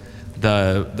was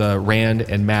the Rand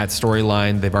and Matt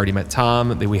storyline. They've already met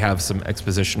Tom. We have some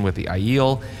exposition with the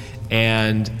Aiel.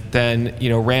 And then, you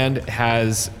know, Rand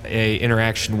has a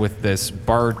interaction with this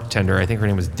bartender. I think her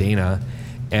name was Dana.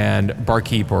 And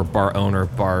barkeep or bar owner,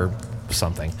 bar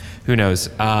something. Who knows?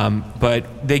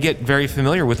 But they get very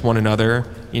familiar with one another.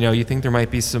 You know, you think there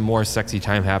might be some more sexy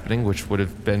time happening, which would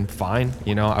have been fine.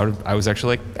 You know, I was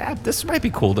actually like, this might be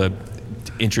cool to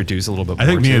introduce a little bit more. I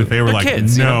think me and Faye were like,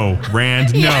 kids, no, you know?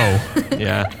 Rand, no.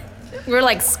 Yeah. We were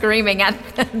like screaming at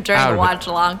them during the watch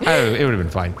along. It would have been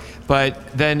fine.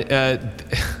 But then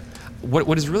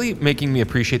what is really making me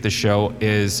appreciate the show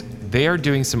is they are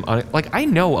doing some, like, I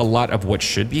know a lot of what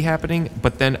should be happening,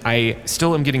 but then I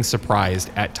still am getting surprised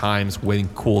at times when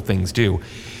cool things do.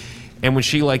 And when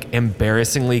she like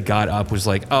embarrassingly got up, was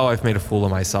like, "Oh, I've made a fool of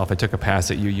myself. I took a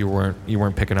pass at you. You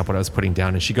weren't picking up what I was putting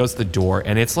down." And she goes to the door,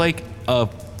 and it's like a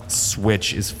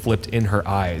switch is flipped in her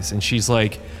eyes, and she's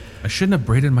like, "I shouldn't have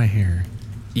braided my hair."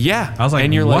 Yeah, I was like,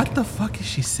 and you're what like, the fuck is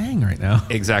she saying right now?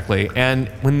 Exactly. And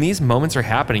when these moments are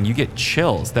happening, you get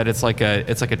chills that it's like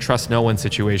a trust no one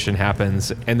situation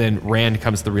happens, and then Rand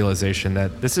comes to the realization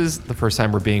that this is the first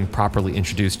time we're being properly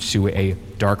introduced to a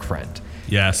dark friend.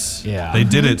 Yes. Yeah. They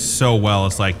did it so well.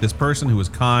 It's like this person who was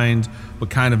kind but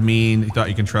kind of mean, you thought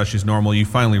you can trust, she's normal. You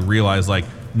finally realize like,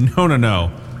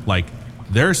 no. Like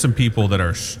there are some people that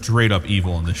are straight up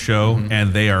evil in this show,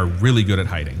 and they are really good at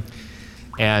hiding.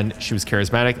 And she was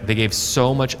charismatic. They gave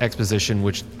so much exposition,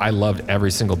 which I loved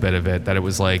every single bit of it, that it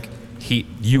was like,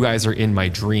 you guys are in my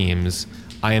dreams.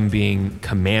 I am being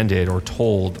commanded or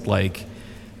told like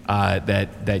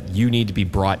that you need to be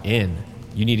brought in.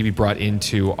 You need to be brought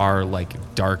into our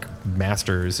like dark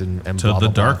masters and to blah, the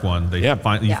blah, dark blah. one.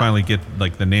 You finally get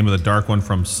like the name of the dark one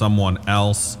from someone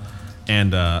else.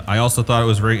 And I also thought it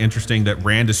was very interesting that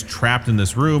Rand is trapped in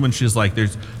this room, and she's like,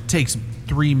 takes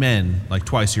 3 men like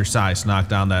twice your size to knock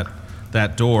down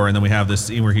that door. And then we have this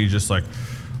scene where he's just like,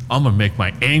 I'm gonna make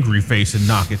my angry face and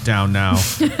knock it down now.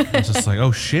 It's just like,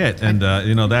 oh shit. And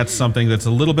you know, that's something that's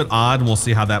a little bit odd, and we'll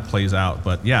see how that plays out.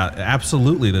 But yeah,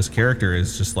 absolutely, this character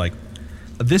is just like,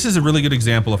 this is a really good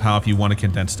example of how if you want to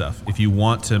condense stuff, if you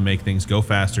want to make things go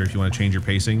faster, if you want to change your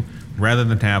pacing, rather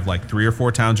than have like 3 or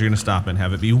 4 towns you're going to stop in,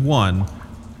 have it be one.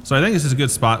 So I think this is a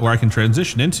good spot where I can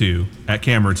transition into at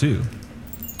camera 2.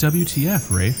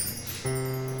 WTF, Rafe?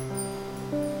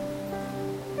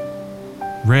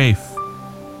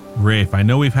 Rafe, I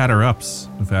know we've had our ups,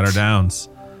 we've had our downs.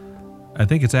 I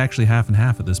think it's actually half and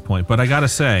half at this point, but I gotta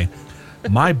say,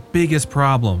 my biggest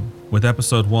problem with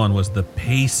episode 1 was the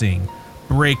pacing.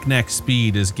 Breakneck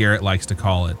speed, as Garrett likes to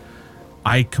call it.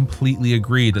 I completely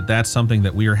agree that that's something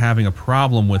that we are having a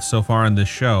problem with so far in this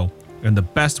show, and the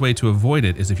best way to avoid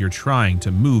it is if you're trying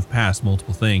to move past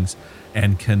multiple things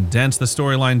and condense the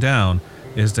storyline down,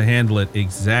 is to handle it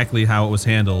exactly how it was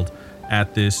handled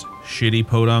at this shitty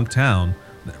podunk town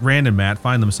that Rand and Matt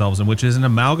find themselves in, which is an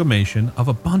amalgamation of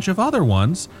a bunch of other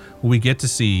ones where we get to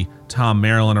see Tom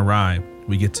Marilyn arrive.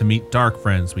 We get to meet dark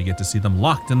friends. We get to see them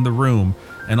locked in the room.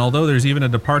 And although there's even a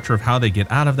departure of how they get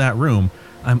out of that room,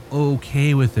 I'm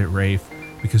okay with it, Rafe,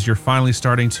 because you're finally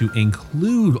starting to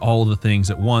include all of the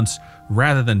things at once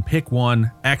rather than pick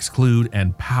one, exclude,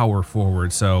 and power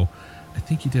forward. So I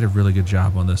think you did a really good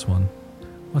job on this one.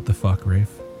 What the fuck,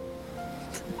 Rafe?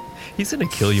 He's going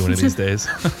to kill you one of these days.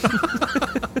 He's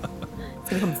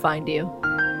gonna come find you.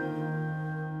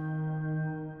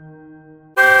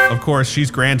 Of course,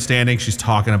 she's grandstanding. She's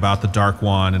talking about the Dark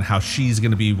One and how she's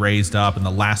going to be raised up, and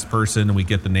the last person, and we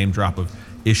get the name drop of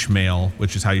Ishmael,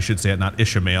 which is how you should say it, not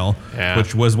Ishmael,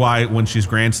 which was why when she's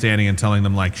grandstanding and telling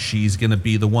them like she's going to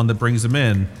be the one that brings them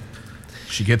in,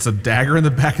 she gets a dagger in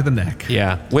the back of the neck.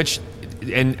 Yeah, which,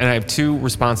 and I have 2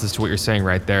 responses to what you're saying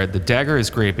right there. The dagger is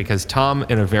great because Tom,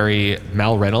 in a very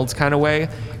Mal Reynolds kind of way,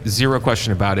 0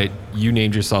 question about it, you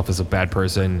named yourself as a bad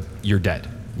person, you're dead.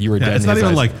 You were dead. It's not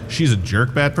even like she's a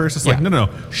jerk bad person. It's like, no,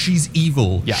 she's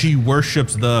evil. Yeah. She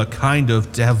worships the kind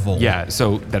of devil. Yeah,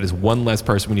 so that is one less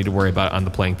person we need to worry about on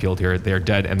the playing field here. They're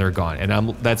dead and they're gone.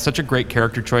 And that's such a great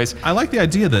character choice. I like the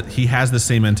idea that he has the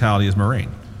same mentality as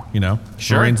Moraine. You know?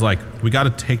 Sure. Moraine's like, we got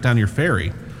to take down your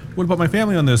ferry. what about my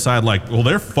family on this side? Like, well,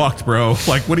 they're fucked, bro.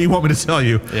 Like, what do you want me to tell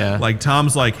you? Yeah. Like,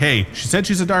 Tom's like, hey, she said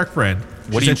she's a dark friend.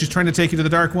 She said she's trying to take you to the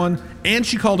dark one, and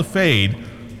she called a fade.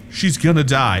 She's gonna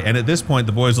die. And at this point,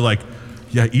 the boys are like,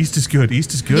 yeah, East is good.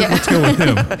 East is good. Yeah. Let's go with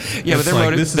him. Yeah, but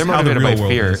they're motivated by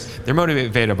fear. Is. They're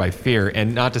motivated by fear,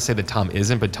 and not to say that Tom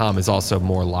isn't, but Tom is also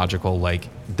more logical. Like,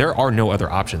 there are no other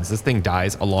options. This thing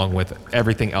dies along with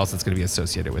everything else that's going to be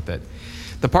associated with it.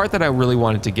 The part that I really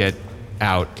wanted to get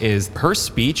out is her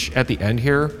speech at the end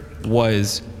here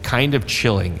was kind of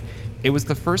chilling. It was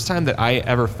the first time that I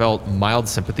ever felt mild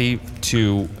sympathy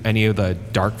to any of the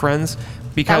dark friends.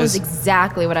 Because that was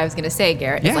exactly what I was going to say,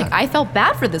 Garrett. It's like, I felt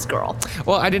bad for this girl.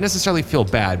 Well, I didn't necessarily feel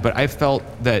bad, but I felt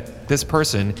that this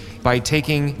person, by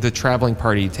taking the traveling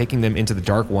party, taking them into the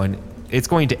dark one, it's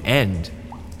going to end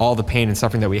all the pain and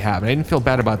suffering that we have. And I didn't feel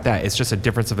bad about that. It's just a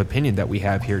difference of opinion that we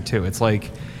have here, too. It's like,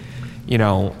 you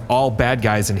know, all bad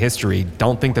guys in history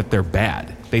don't think that they're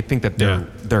bad. They think that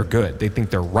they're good. They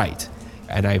think they're right.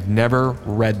 And I've never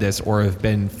read this or have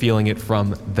been feeling it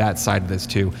from that side of this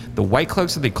too. The White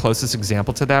Cloaks are the closest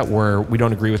example to that, where we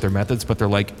don't agree with their methods, but they're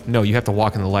like, no, you have to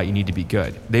walk in the light. You need to be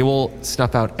good. They will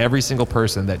snuff out every single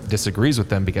person that disagrees with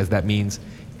them, because that means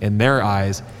in their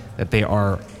eyes that they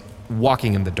are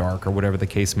walking in the dark, or whatever the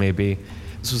case may be.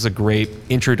 This was a great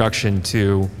introduction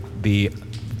to the,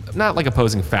 not like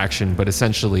opposing faction, but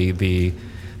essentially the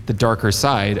darker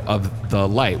side of the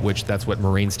light, which that's what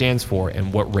Moraine stands for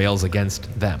and what rails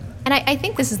against them. And I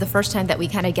think this is the first time that we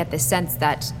kind of get this sense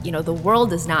that, you know, the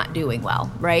world is not doing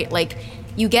well, right? Like,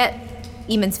 you get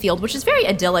Eamon's Field, which is very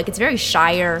idyllic. It's very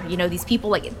Shire. You know, these people,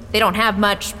 like, they don't have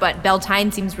much, but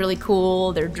Beltane seems really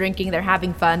cool. They're drinking, they're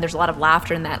having fun. There's a lot of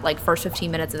laughter in that, like, first 15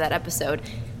 minutes of that episode.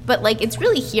 But, like, it's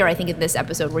really here, I think, in this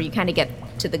episode where you kind of get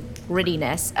to the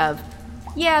grittiness of,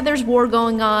 yeah, there's war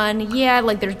going on. Yeah,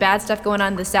 like, there's bad stuff going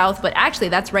on in the South, but actually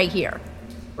that's right here,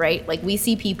 right? Like, we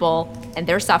see people and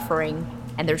they're suffering,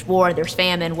 and there's war, there's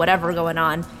famine, whatever going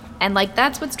on. And, like,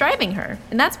 that's what's driving her.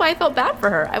 And that's why I felt bad for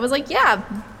her. I was like, yeah,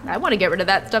 I want to get rid of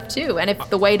that stuff too. And if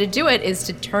the way to do it is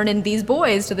to turn in these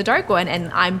boys to the Dark One,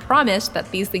 and I'm promised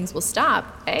that these things will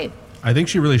stop, hey. I think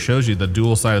she really shows you the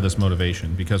dual side of this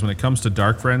motivation, because when it comes to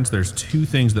dark friends, there's two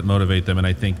things that motivate them, and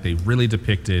I think they really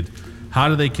depicted how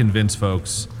do they convince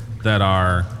folks that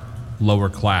are lower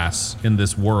class in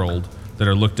this world, that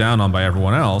are looked down on by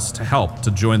everyone else, to help,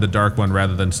 to join the Dark One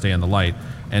rather than stay in the light.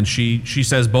 And she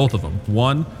says both of them.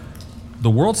 One, the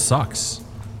world sucks.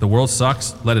 The world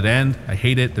sucks. Let it end. I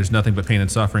hate it. There's nothing but pain and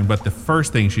suffering. But the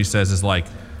first thing she says is like,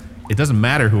 it doesn't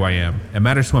matter who I am. It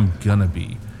matters who I'm gonna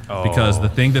be. Oh. Because the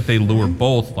thing that they lure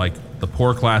both, like the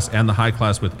poor class and the high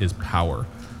class with, is power.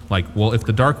 Like, well, if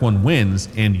the Dark One wins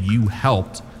and you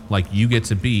helped, like, you get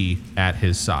to be at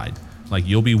his side. Like,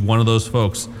 you'll be one of those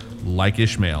folks like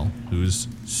Ishmael, who's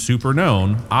super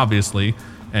known, obviously,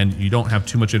 and you don't have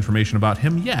too much information about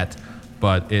him yet,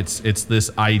 but it's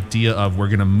this idea of, we're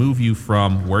gonna move you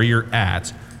from where you're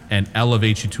at and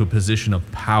elevate you to a position of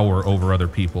power over other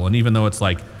people. And even though it's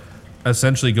like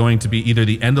essentially going to be either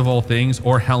the end of all things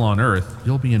or hell on earth,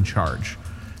 you'll be in charge.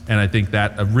 And I think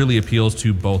that really appeals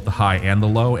to both the high and the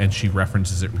low, and she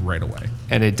references it right away.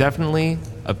 And it definitely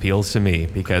appeals to me,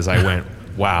 because I went,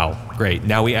 wow, great.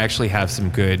 Now we actually have some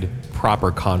good,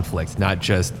 proper conflict, not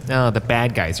just, the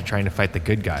bad guys are trying to fight the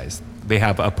good guys. They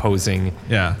have opposing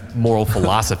moral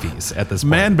philosophies at this point.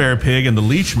 Man, Bear, Pig, and the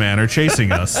Leech Man are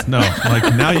chasing us. No,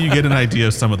 like, now you get an idea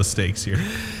of some of the stakes here.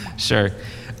 Sure.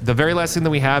 The very last thing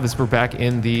that we have is we're back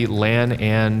in the Lan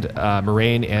and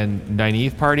Moraine and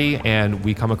Nynaeve party, and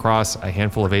we come across a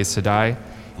handful of Aes Sedai.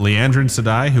 Leandrin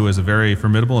Sedai, who is a very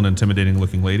formidable and intimidating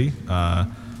looking lady,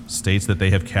 states that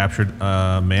they have captured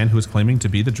a man who is claiming to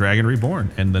be the Dragon Reborn.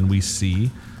 And then we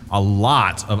see a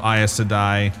lot of Aes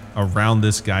Sedai around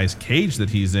this guy's cage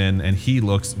that he's in, and he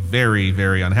looks very,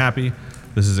 very unhappy.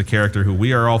 This is a character who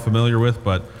we are all familiar with,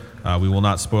 but we will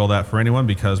not spoil that for anyone,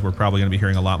 because we're probably going to be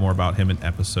hearing a lot more about him in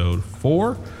episode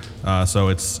 4. So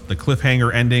it's the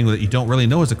cliffhanger ending that you don't really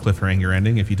know is a cliffhanger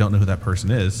ending if you don't know who that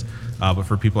person is. But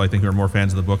for people, I think, who are more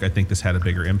fans of the book, I think this had a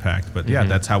bigger impact. But yeah,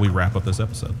 that's how we wrap up this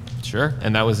episode. Sure.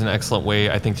 And that was an excellent way,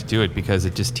 I think, to do it, because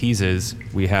it just teases.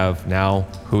 We have now,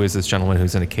 who is this gentleman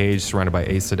who's in a cage surrounded by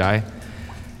Aes Sedai?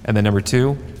 And then number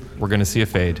 2, we're going to see a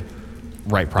fade.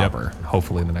 Right proper,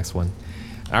 hopefully in the next one.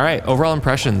 All right, overall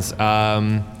impressions.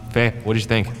 Faye, what did you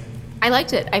think? I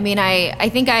liked it. I mean, I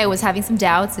think I was having some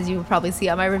doubts, as you will probably see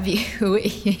on my review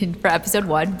for episode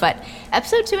 1, but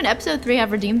episode 2 and episode 3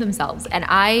 have redeemed themselves, and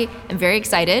I am very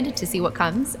excited to see what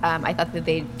comes. I thought that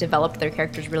they developed their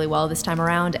characters really well this time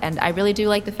around, and I really do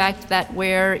like the fact that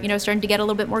we're, starting to get a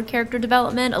little bit more character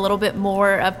development, a little bit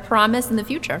more of promise in the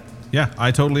future. Yeah,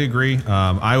 I totally agree.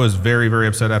 I was very, very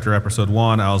upset after episode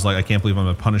 1. I was like, I can't believe I'm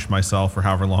going to punish myself for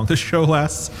however long this show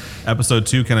lasts. Episode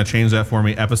 2 kind of changed that for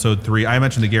me. Episode 3, I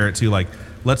mentioned to Garrett too, like,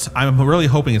 I'm really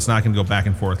hoping it's not going to go back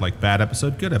and forth like bad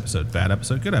episode, good episode, bad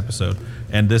episode, good episode.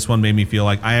 And this one made me feel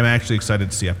like I am actually excited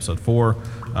to see episode 4.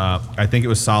 I think it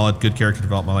was solid, good character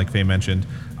development like Faye mentioned.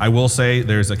 I will say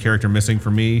there's a character missing for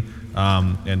me,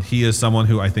 and he is someone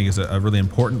who I think is a really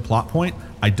important plot point.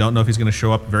 I don't know if he's going to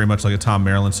show up very much like a Tom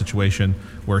Maryland situation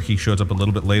where he shows up a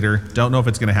little bit later. Don't know if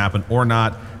it's going to happen or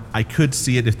not. I could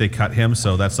see it if they cut him,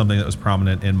 so that's something that was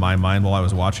prominent in my mind while I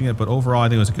was watching it. But overall, I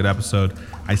think it was a good episode.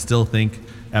 I still think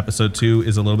episode 2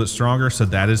 is a little bit stronger, so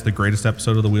that is the greatest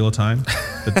episode of The Wheel of Time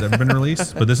that's ever been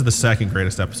released. But this is the second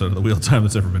greatest episode of The Wheel of Time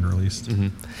that's ever been released.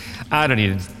 Mm-hmm. I don't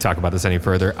need to talk about this any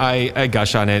further. I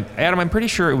gush on it. Adam, I'm pretty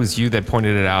sure it was you that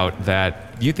pointed it out,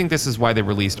 that you think this is why they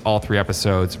released all 3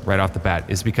 episodes right off the bat,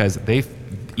 is because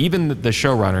even the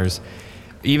showrunners,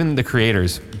 even the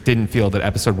creators didn't feel that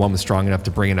episode 1 was strong enough to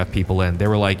bring enough people in. They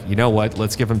were like, you know what,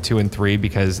 let's give them 2 and 3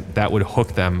 because that would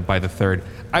hook them by the 3rd.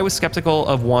 I was skeptical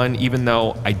of 1, even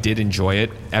though I did enjoy it.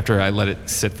 After I let it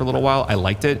sit for a little while, I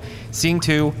liked it. Seeing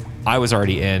 2, I was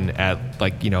already in at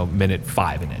minute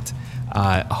 5 in it.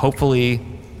 Hopefully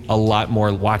a lot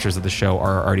more watchers of the show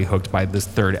are already hooked by this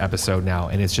 3rd episode now,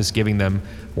 and it's just giving them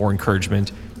more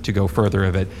encouragement to go further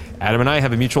of it. Adam and I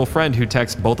have a mutual friend who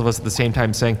texts both of us at the same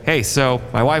time saying, hey, so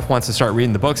my wife wants to start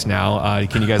reading the books now.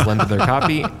 Can you guys lend her their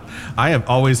copy? I have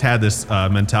always had this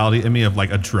mentality in me of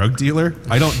like a drug dealer.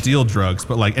 I don't deal drugs,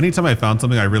 but like anytime I found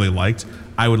something I really liked,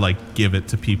 I would like give it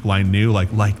to people I knew,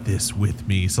 like this with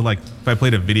me. So like if I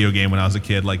played a video game when I was a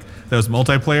kid, like that was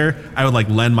multiplayer, I would like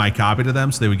lend my copy to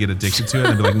them so they would get addicted to it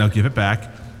and be like, no, give it back.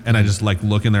 And I just like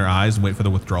look in their eyes and wait for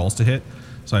the withdrawals to hit.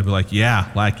 So I'd be like,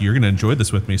 yeah, like you're going to enjoy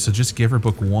this with me. So just give her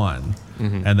book 1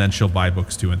 and then she'll buy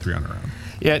books 2 and 3 on her own.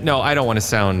 Yeah, no, I don't want to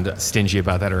sound stingy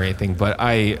about that or anything, but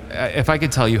if I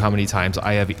could tell you how many times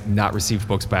I have not received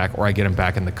books back or I get them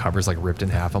back and the cover's like ripped in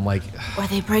half, I'm like, or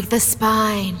they break the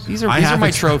spine. These are my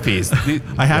trophies.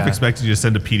 I have expected you to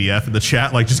send a PDF in the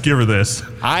chat, like just give her this.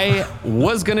 I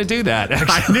was going to do that,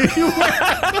 actually.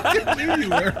 I knew you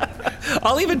were.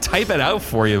 I'll even type it out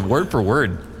for you, word for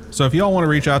word. So if y'all want to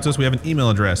reach out to us, we have an email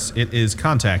address. It is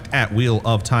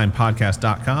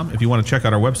contact@wheeloftimepodcast.com. If you want to check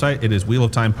out our website, it is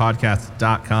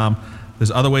wheeloftimepodcast.com.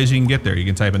 There's other ways you can get there. You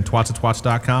can type in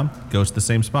TWOTSaTWOTS.com, goes to the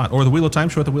same spot. Or the Wheel of Time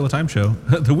Show at the Wheel of Time Show.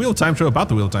 The Wheel of Time Show about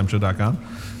the Wheel of Time Show.com.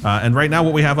 And right now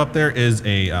what we have up there is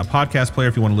a podcast player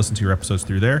if you want to listen to your episodes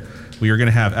through there. We are going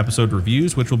to have episode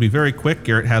reviews, which will be very quick.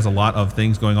 Garrett has a lot of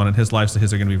things going on in his life, so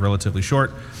his are going to be relatively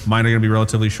short. Mine are going to be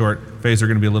relatively short. Faye's are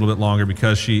going to be a little bit longer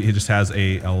because he just has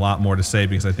a lot more to say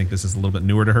because I think this is a little bit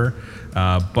newer to her.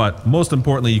 But most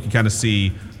importantly, you can kind of see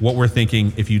what we're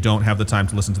thinking if you don't have the time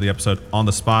to listen to the episode on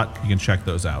the spot. You can check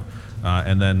those out.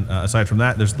 And then aside from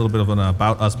that, there's a little bit of an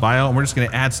About Us bio, and we're just going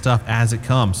to add stuff as it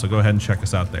comes. So go ahead and check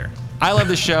us out there. I love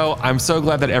the show. I'm so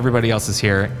glad that everybody else is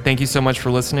here. Thank you so much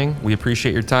for listening. We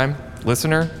appreciate your time.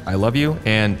 Listener, I love you.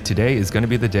 And today is going to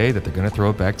be the day that they're going to throw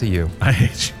it back to you. I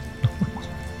hate you.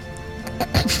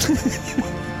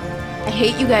 I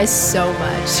hate you guys so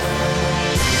much.